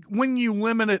 I think when you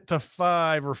limit it to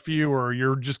 5 or fewer,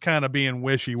 you're just kind of being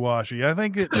wishy-washy. I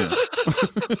think it.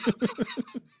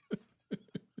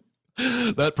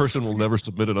 That person will never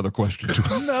submit another question to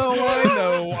us. No,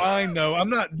 I know. I'm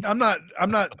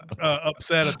not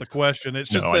upset at the question.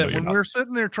 It's just that when we're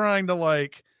sitting there trying to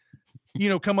like,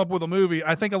 come up with a movie,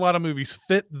 I think a lot of movies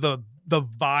fit the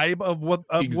vibe of what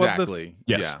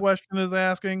this question is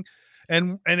asking,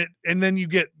 and then you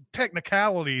get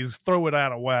technicalities throw it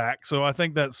out of whack. So I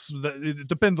think it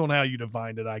depends on how you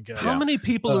defined it, I guess. How many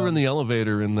people are in the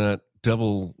elevator in that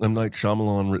Devil M. Night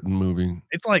Shyamalan written movie?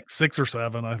 It's like 6 or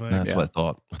 7, I think. That's what I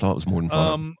thought. I thought it was more than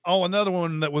 5. Another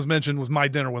one that was mentioned was My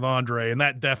Dinner with Andre, and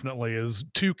that definitely is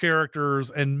 2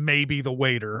 characters and maybe the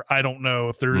waiter. I don't know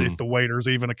if the waiter's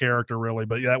even a character really,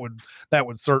 but yeah, that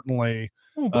would certainly.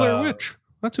 Oh, Blair Witch.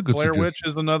 That's a good Blair suggestion. Witch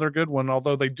is another good one,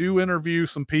 although they do interview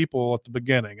some people at the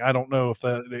beginning. I don't know if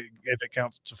it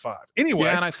counts to 5. Anyway.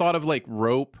 Yeah, and I thought of like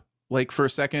Rope, like for a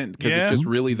second, because it's just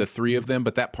really the 3 of them,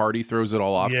 but that party throws it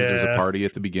all off because there's a party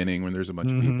at the beginning when there's a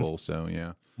bunch of people. So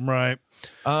yeah. Right.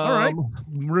 All right.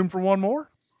 Room for one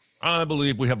more? I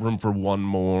believe we have room for one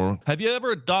more. Have you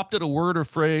ever adopted a word or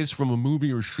phrase from a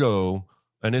movie or show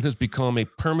and it has become a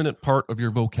permanent part of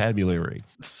your vocabulary?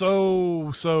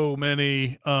 So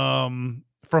many.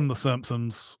 From The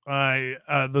Simpsons.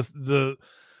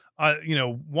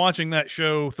 watching that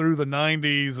show through the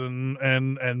 90s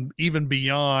and even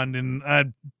beyond, and I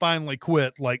finally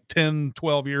quit like 10,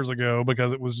 12 years ago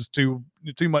because it was just too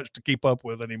much to keep up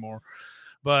with anymore.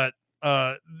 But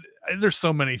there's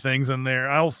so many things in there.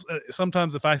 I'll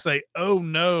sometimes if I say, oh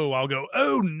no, I'll go,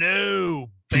 oh no,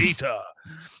 beta.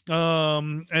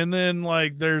 And then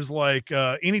like there's like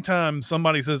anytime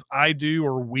somebody says I do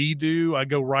or we do, I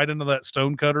go right into that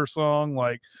Stonecutter song,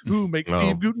 like who makes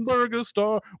Steve Gutenberg a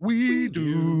star? We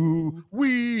do.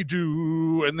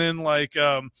 And then like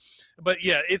but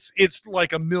yeah, it's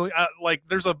like a million, like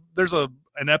there's an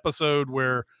episode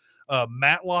where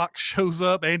Matlock shows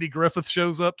up, Andy Griffith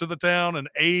shows up to the town, and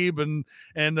Abe and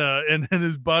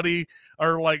his buddy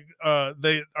are like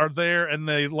they are there, and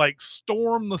they like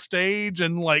storm the stage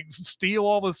and like steal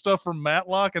all this stuff from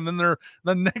Matlock, and then the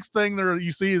next thing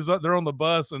you see is they're on the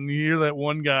bus, and you hear that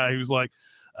one guy who's like,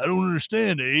 I don't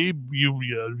understand, Abe.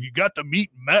 You got to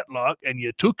meet Matlock and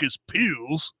you took his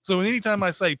pills. So anytime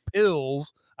I say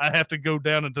pills, I have to go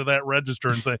down into that register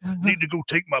and say, need to go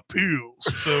take my pills.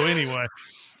 So anyway,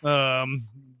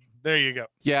 there you go.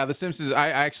 Yeah, The Simpsons. I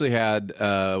actually had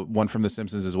one from The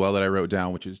Simpsons as well that I wrote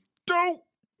down, which is dope,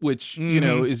 which,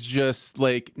 is just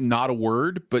like not a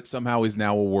word, but somehow is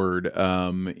now a word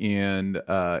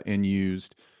and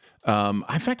used.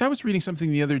 In fact, I was reading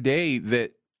something the other day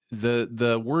that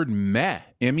the word meh,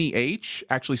 M-E-H,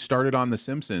 actually started on The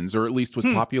Simpsons, or at least was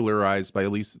popularized by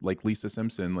Lisa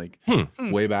Simpson,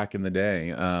 way back in the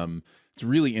day. It's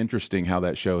really interesting how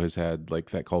that show has had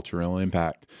like that cultural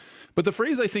impact. But the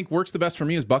phrase I think works the best for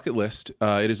me is bucket list.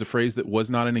 It is a phrase that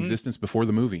was not in existence before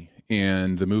the movie,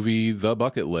 and the movie The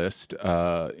Bucket List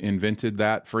invented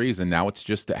that phrase, and now it's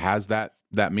just, it has that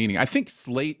meaning. I think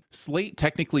Slate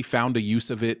technically found a use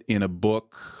of it in a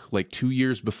book like 2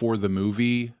 years before the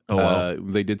movie. Oh, wow.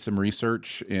 They did some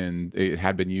research and it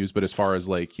had been used, but as far as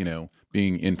like,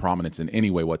 being in prominence in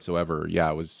any way whatsoever, yeah,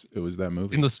 it was that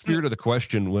movie. In the spirit of the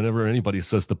question, whenever anybody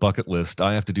says The Bucket List,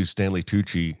 I have to do Stanley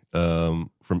Tucci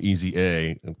from Easy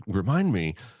A. Remind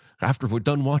me, after we're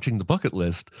done watching The Bucket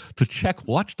List, to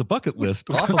watch The Bucket List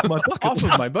off of my bucket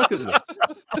list. Of my bucket list.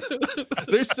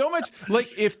 There's so much,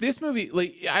 like, if this movie,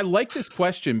 like, I like this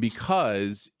question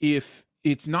because if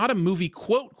it's not a movie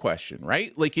quote question,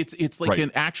 right? Like it's like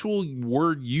an actual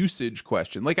word usage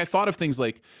question. Like I thought of things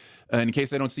like, in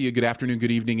case I don't see you, good afternoon,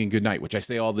 good evening, and good night, which I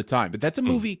say all the time. But that's a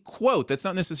movie quote. That's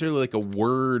not necessarily like a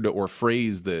word or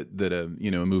phrase that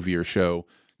a movie or show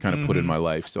kind of put in my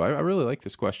life. So I really like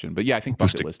this question. But yeah, I think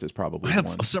bucket list is probably I have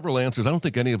one. Several answers. I don't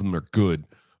think any of them are good.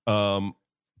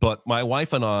 But my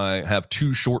wife and I have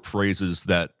two short phrases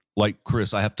that, like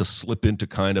Chris, I have to slip into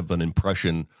kind of an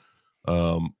impression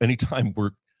anytime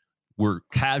we're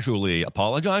casually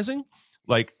apologizing.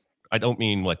 Like, I don't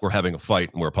mean like we're having a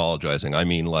fight and we're apologizing. I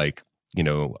mean like,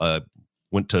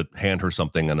 went to hand her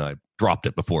something and I dropped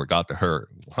it before it got to her.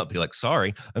 I'll be like,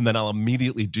 sorry. And then I'll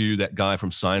immediately do that guy from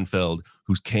Seinfeld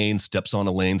whose cane steps on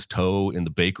Elaine's toe in the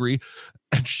bakery.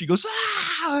 And she goes,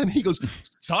 ah, and he goes,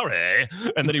 sorry.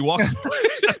 And then he walks away.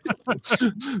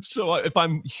 So if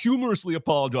I'm humorously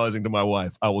apologizing to my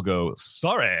wife, I will go,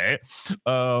 sorry.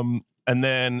 And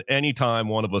then anytime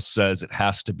one of us says it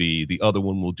has to be, the other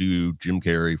one will do Jim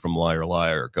Carrey from Liar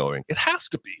Liar going, it has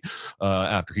to be.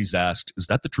 After he's asked, is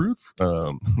that the truth?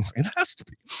 It has to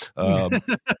be.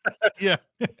 Yeah.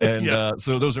 And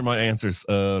so those are my answers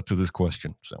to this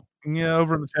question. So yeah,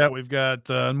 over in the chat we've got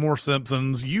more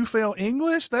Simpsons. You fail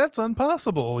English? That's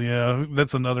impossible. Yeah,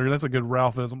 that's a good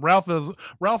Ralphism.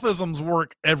 Ralphisms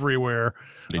work everywhere.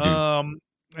 They do.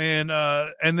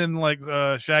 And then like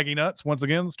Shaggy Nuts once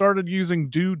again started using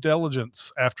due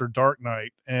diligence after Dark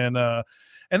Knight, and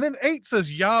then 8 says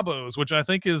Yabos, which I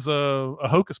think is a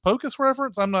Hocus Pocus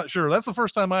reference. I'm not sure. That's the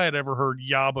first time I had ever heard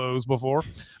Yabos before,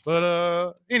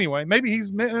 but anyway, maybe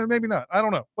he's maybe not. I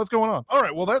don't know what's going on. All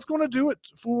right, well that's going to do it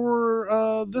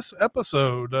for this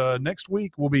episode. Next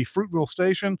week will be Fruitville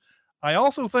Station. I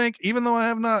also think, even though I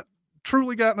have not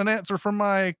truly gotten an answer from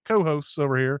my co-hosts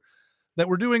over here, that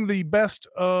we're doing the best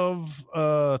of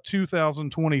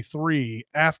 2023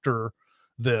 after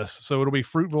this. So it'll be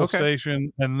Fruitville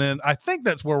Station. And then I think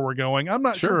that's where we're going. I'm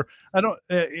not sure. I don't.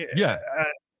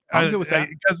 I'm good with that.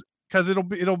 Because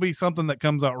it'll be something that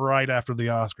comes out right after the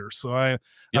Oscars. So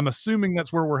I'm assuming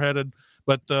that's where we're headed.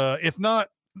 But if not,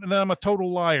 then I'm a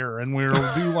total liar, and we'll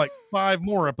do like 5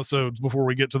 more episodes before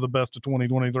we get to the best of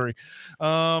 2023.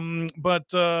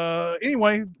 But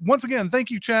anyway, once again, thank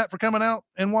you, chat, for coming out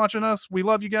and watching us. We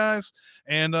love you guys,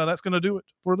 and that's going to do it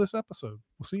for this episode.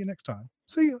 We'll see you next time.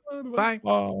 See you. Bye.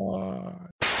 Bye.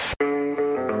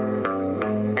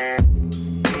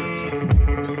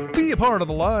 Be a part of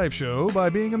the live show by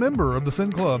being a member of the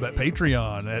Sin Club at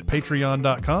Patreon at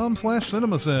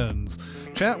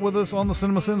patreon.com/cinemasins. Chat with us on the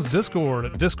CinemaSins Discord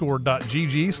at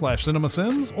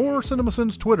discord.gg/cinemasins or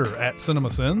CinemaSins Twitter at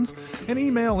CinemaSins, and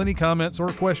email any comments or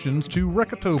questions to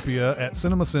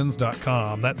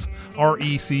recotopia@cinemasins.com. That's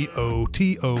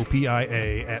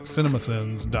RECOTOPIA at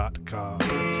cinemasins.com.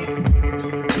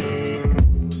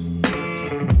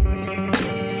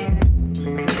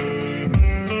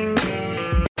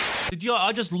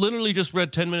 I just literally just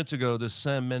read 10 minutes ago the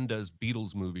Sam Mendes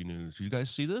Beatles movie news. Did you guys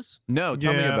see this? No,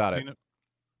 tell me about it.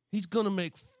 He's going to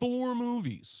make 4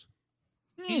 movies,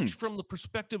 each from the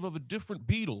perspective of a different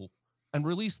Beatle, and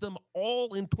release them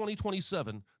all in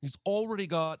 2027. He's already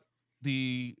got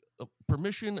the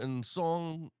permission and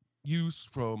song use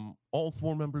from all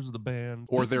 4 members of the band.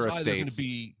 Or their estates. It's going to estates.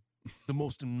 be the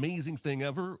most amazing thing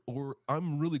ever, or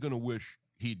I'm really going to wish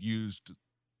he'd used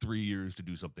 3 years to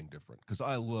do something different, because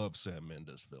I love Sam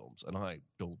Mendes films and I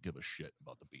don't give a shit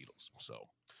about the Beatles. So,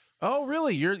 oh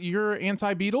really? You're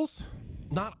anti-Beatles?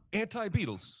 Not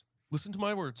anti-Beatles. Listen to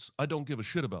my words. I don't give a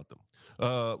shit about them,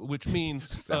 which means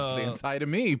sounds anti to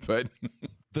me, but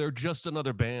they're just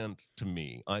another band to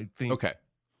me. I think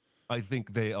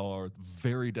they are the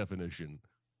very definition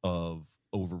of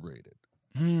overrated,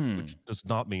 which does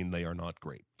not mean they are not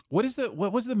great. What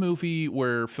was the movie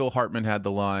where Phil Hartman had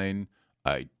the line,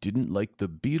 "I didn't like the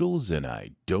Beatles and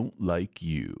I don't like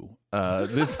you"?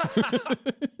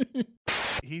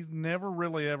 He's never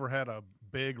really ever had a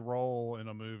big role in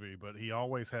a movie, but he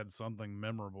always had something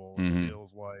memorable. It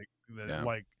feels like that.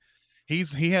 Like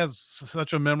he has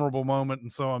such a memorable moment,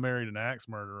 and So I Married an Axe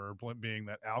Murderer, being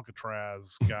that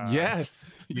Alcatraz guy.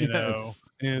 Yes, you know,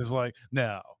 and it's like,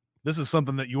 now this is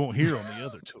something that you won't hear on the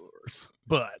other tours,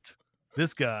 but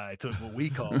this guy took what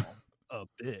we call a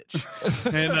bitch,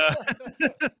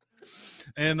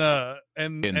 and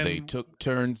they took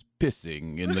turns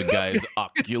pissing in the guy's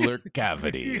ocular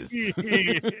cavities.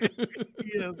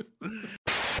 Yes.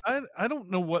 I don't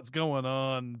know what's going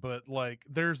on, but like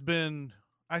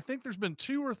I think there's been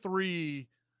 2 or 3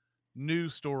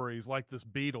 news stories like this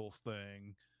Beatles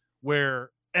thing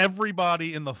where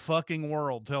everybody in the fucking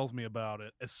world tells me about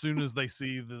it as soon as they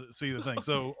see the thing.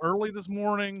 So early this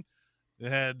morning, it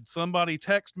had somebody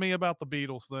text me about the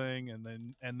Beatles thing, and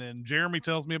then Jeremy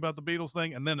tells me about the Beatles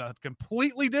thing, and then a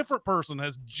completely different person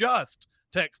has just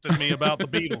texted me about the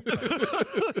Beatles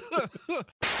thing.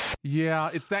 Yeah,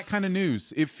 it's that kind of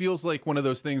news. It feels like one of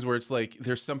those things where it's like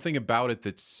there's something about it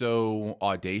that's so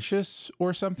audacious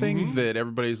or something that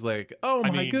everybody's like, "Oh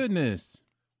my goodness."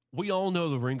 We all know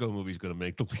the Ringo movie's going to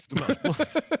make the least amount of money.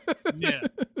 Yeah,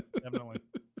 definitely.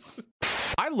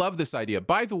 I love this idea.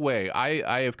 By the way,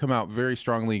 I have come out very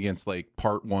strongly against like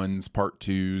part 1s, part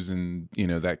 2s, and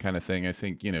that kind of thing. I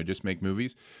think, just make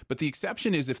movies. But the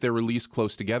exception is if they're released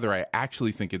close together. I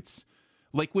actually think it's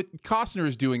like what Costner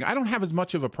is doing. I don't have as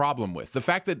much of a problem with the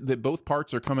fact that both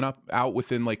parts are coming out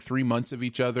within like 3 months of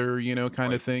each other,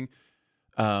 kind of thing.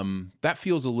 That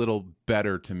feels a little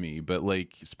better to me, but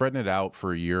like spreading it out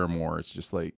for a year or more, it's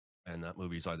just like, and that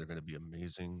movie's either going to be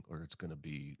amazing or it's going to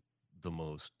be the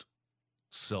most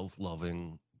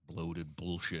self-loving, bloated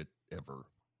bullshit ever,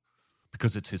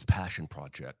 because it's his passion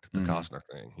project, the Costner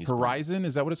thing. Horizon,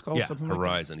 is that what it's called? Yeah, something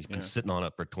Horizon. Like He's been sitting on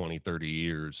it for 20, 30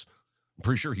 years. I'm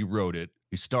pretty sure he wrote it.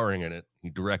 He's starring in it.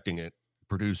 He's directing it,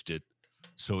 produced it.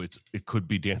 So it could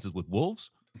be Dances with Wolves,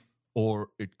 or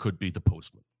it could be The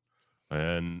Postman.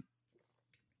 And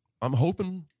I'm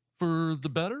hoping for the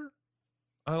better.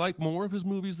 I like more of his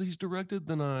movies that he's directed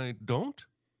than I don't.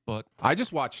 But I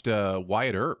just watched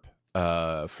Wyatt Earp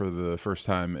for the first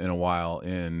time in a while,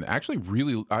 and actually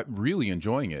really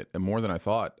enjoying it, and more than I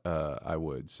thought I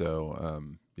would. So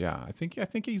yeah, I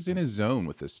think he's in his zone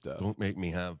with this stuff. Don't make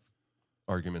me have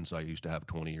arguments I used to have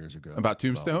 20 years ago about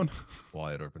Tombstone.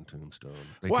 Wyatt Earp and Tombstone.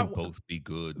 They can both be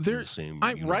good. They're in the same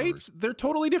right. They're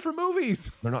totally different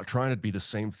movies. They're not trying to be the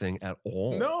same thing at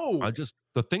all. No.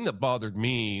 The thing that bothered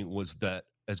me was that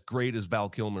as great as Val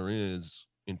Kilmer is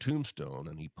in Tombstone,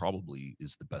 and he probably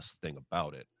is the best thing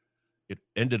about it, it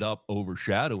ended up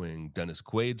overshadowing Dennis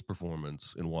Quaid's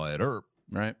performance in Wyatt Earp,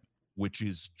 right? Which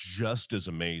is just as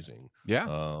amazing.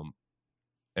 Yeah.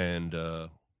 And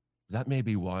that may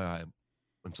be why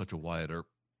I'm such a Wyatt Earp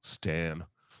stan.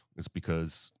 It's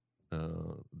because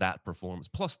that performance,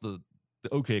 plus the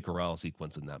OK Corral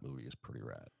sequence in that movie, is pretty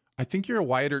rad. I think you're a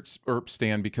Wyatt Earp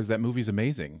stan because that movie's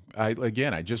amazing. I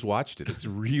just watched it. It's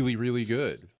really, really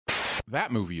good.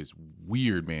 That movie is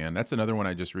weird, man. That's another one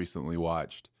I just recently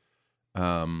watched.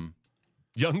 Young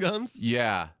Guns?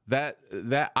 Yeah, that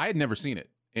I had never seen it,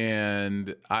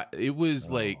 and it was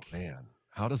man.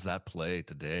 How does that play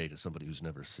today to somebody who's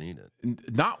never seen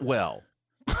it? Not well.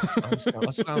 That's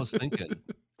what I was thinking.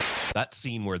 That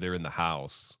scene where they're in the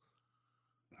house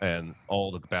and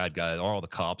all the bad guys, all the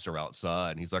cops are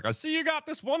outside, and he's like, "I see you got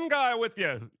this one guy with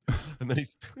you," and then he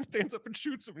stands up and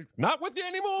shoots him. Not with you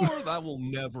anymore. I will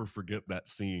never forget that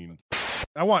scene.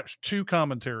 I watched 2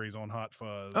 commentaries on Hot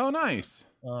Fuzz. Oh, nice.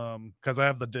 Because I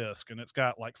have the disc, and it's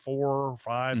got like 4 or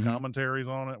 5 commentaries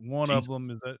on it. One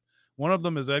of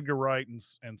them is Edgar Wright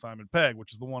and Simon Pegg,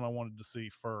 which is the one I wanted to see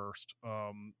first,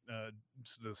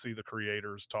 to see the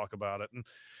creators talk about it. And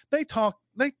they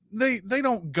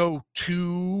don't go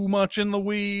too much in the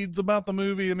weeds about the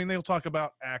movie. I mean, they'll talk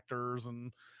about actors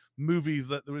and movies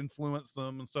that influenced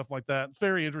them and stuff like that.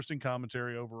 Very interesting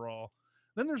commentary overall.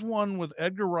 Then there's one with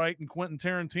Edgar Wright and Quentin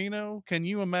Tarantino. Can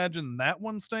you imagine that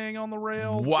one staying on the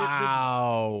rails?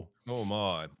 Wow. Oh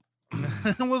my.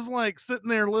 I was like sitting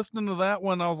there listening to that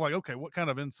one. I was like, okay, what kind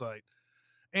of insight?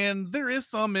 And there is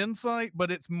some insight,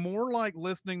 but it's more like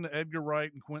listening to Edgar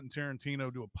Wright and Quentin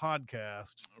Tarantino do a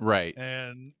podcast. Right.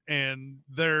 And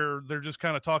they're just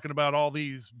kind of talking about all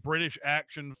these British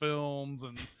action films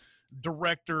and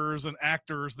directors and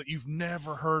actors that you've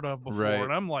never heard of before. Right.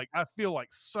 And I'm like, I feel like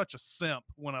such a simp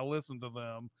when I listen to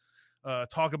them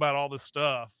talk about all this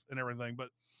stuff and everything. But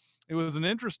it was an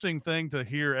interesting thing to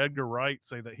hear Edgar Wright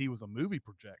say that he was a movie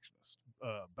projectionist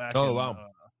back in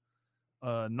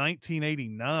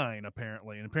 1989,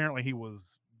 apparently. And apparently he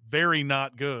was very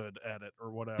not good at it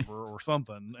or whatever or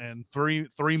something. And three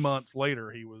months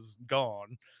later, he was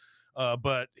gone.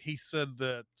 But he said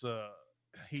that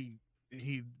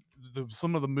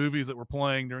some of the movies that were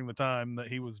playing during the time that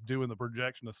he was doing the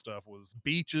projectionist stuff was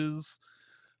Beaches.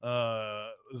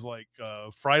 It was like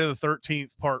Friday the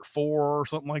 13th Part 4 or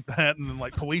something like that, and then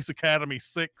like Police Academy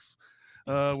 6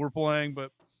 were playing.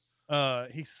 But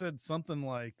he said something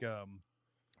like, there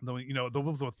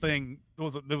was a thing. There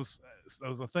was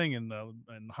a thing in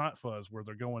Hot Fuzz where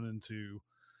they're going into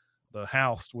the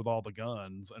house with all the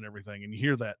guns and everything, and you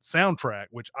hear that soundtrack,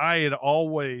 which I had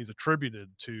always attributed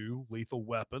to Lethal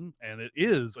Weapon, and it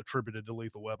is attributed to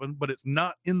Lethal Weapon, but it's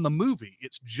not in the movie.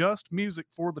 It's just music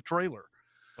for the trailer.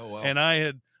 Oh wow. And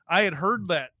I had heard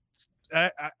that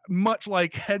much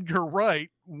like Edgar Wright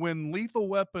when Lethal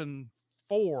Weapon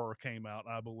 4 came out,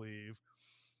 I believe.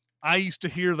 I used to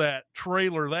hear that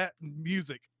trailer, that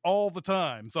music all the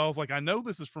time. So I was like, I know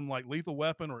this is from like Lethal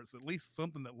Weapon, or it's at least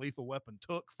something that Lethal Weapon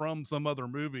took from some other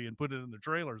movie and put it in their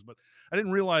trailers. But I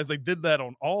didn't realize they did that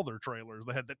on all their trailers.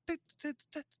 They had that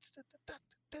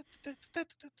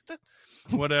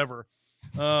whatever.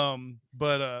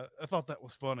 But I thought that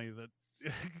was funny that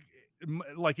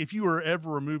like if you were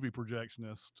ever a movie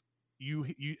projectionist, you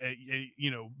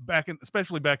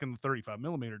especially back in the 35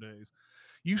 millimeter days,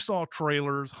 you saw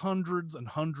trailers hundreds and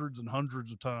hundreds and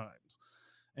hundreds of times,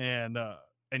 and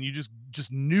you just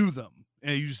knew them,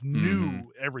 and you just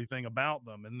knew everything about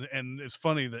them. And it's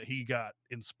funny that he got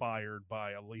inspired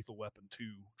by a Lethal Weapon 2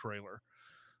 trailer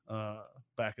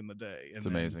back in the day, and it's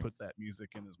amazing. Put that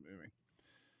music in his movie.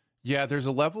 Yeah, there's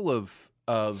a level of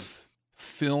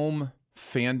film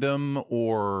fandom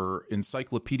or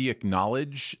encyclopedic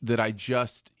knowledge that I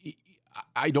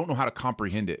don't know how to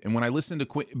comprehend it. And when I listen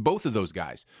to both of those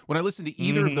guys, when I listen to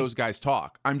either of those guys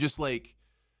talk, I'm just like,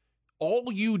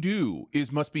 all you do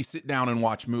must be sit down and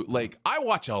watch like I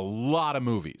watch a lot of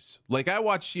movies. Like I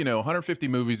watch, 150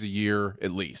 movies a year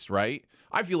at least, right?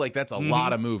 I feel like that's a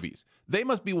lot of movies. They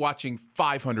must be watching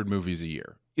 500 movies a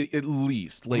year at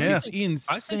least. Like it's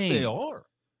insane.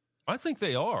 I think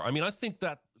they are. I mean, I think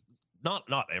that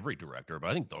not every director, but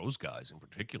I think those guys in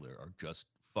particular are just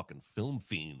fucking film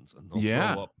fiends, and they'll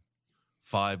throw up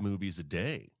 5 movies a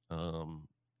day.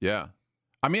 Yeah.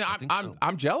 I mean,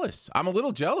 I'm jealous. I'm a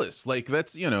little jealous. Like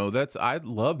I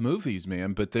love movies,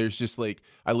 man. But there's just like,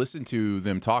 I listen to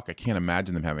them talk. I can't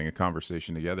imagine them having a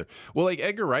conversation together. Well, like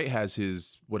Edgar Wright has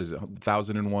his,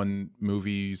 1001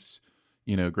 movies,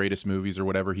 greatest movies or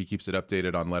whatever. He keeps it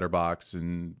updated on Letterboxd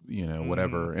and,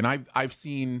 whatever. And I've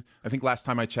seen, I think last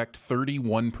time I checked,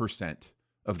 31%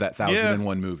 of that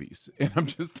 1001 movies. And I'm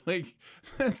just like,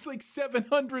 that's like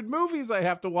 700 movies I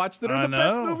have to watch that are the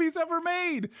best movies ever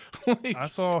made. Like, I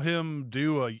saw him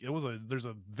do there's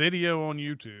a video on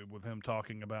YouTube with him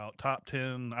talking about top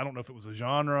 10. I don't know if it was a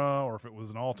genre or if it was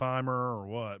an all-timer or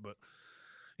what, but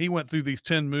he went through these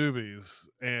 10 movies.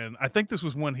 And I think this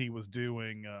was when he was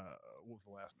doing, what was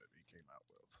the last movie he came out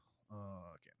with?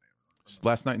 I can't remember.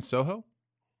 Last Night in Soho?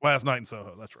 Last Night in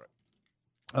Soho, that's right.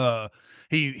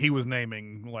 He was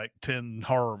naming like 10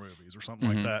 horror movies or something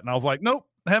like that, and I was like, nope,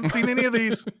 haven't seen any of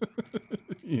these.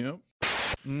 Yeah,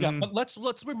 but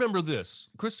let's remember this: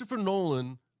 Christopher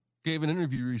Nolan gave an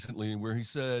interview recently where he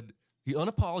said he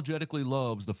unapologetically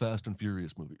loves the Fast and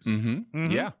Furious movies.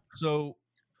 Yeah. So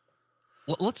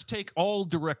let's take all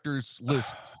directors'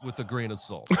 lists with a grain of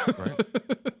salt, right?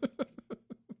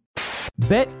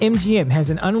 BetMGM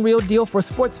has an unreal deal for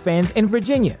sports fans in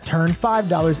Virginia. Turn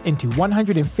 $5 into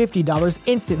 $150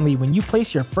 instantly when you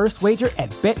place your first wager at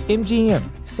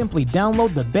BetMGM. Simply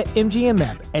download the BetMGM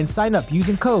app and sign up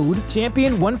using code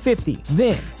Champion150.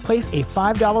 Then, place a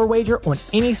 $5 wager on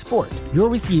any sport. You'll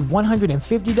receive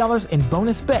 $150 in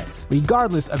bonus bets,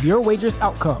 regardless of your wager's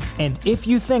outcome. And if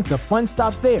you think the fun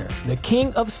stops there, the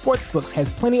king of sportsbooks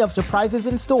has plenty of surprises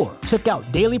in store. Check out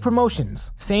daily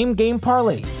promotions, same-game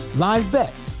parlays, live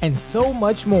bets, and so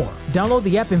much more. Download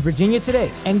the app in Virginia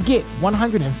today and get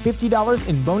 $150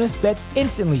 in bonus bets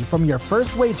instantly from your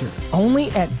first wager. Only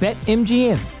at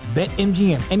BetMGM.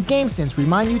 BetMGM and GameSense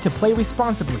remind you to play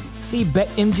responsibly. See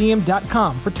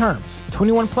BetMGM.com for terms.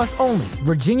 21 plus only.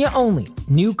 Virginia only.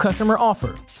 New customer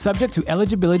offer. Subject to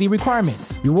eligibility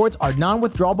requirements. Rewards are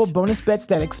non-withdrawable bonus bets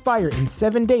that expire in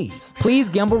 7 days. Please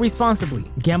gamble responsibly.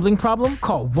 Gambling problem?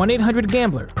 Call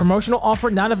 1-800-GAMBLER. Promotional offer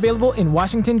not available in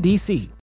Washington, D.C.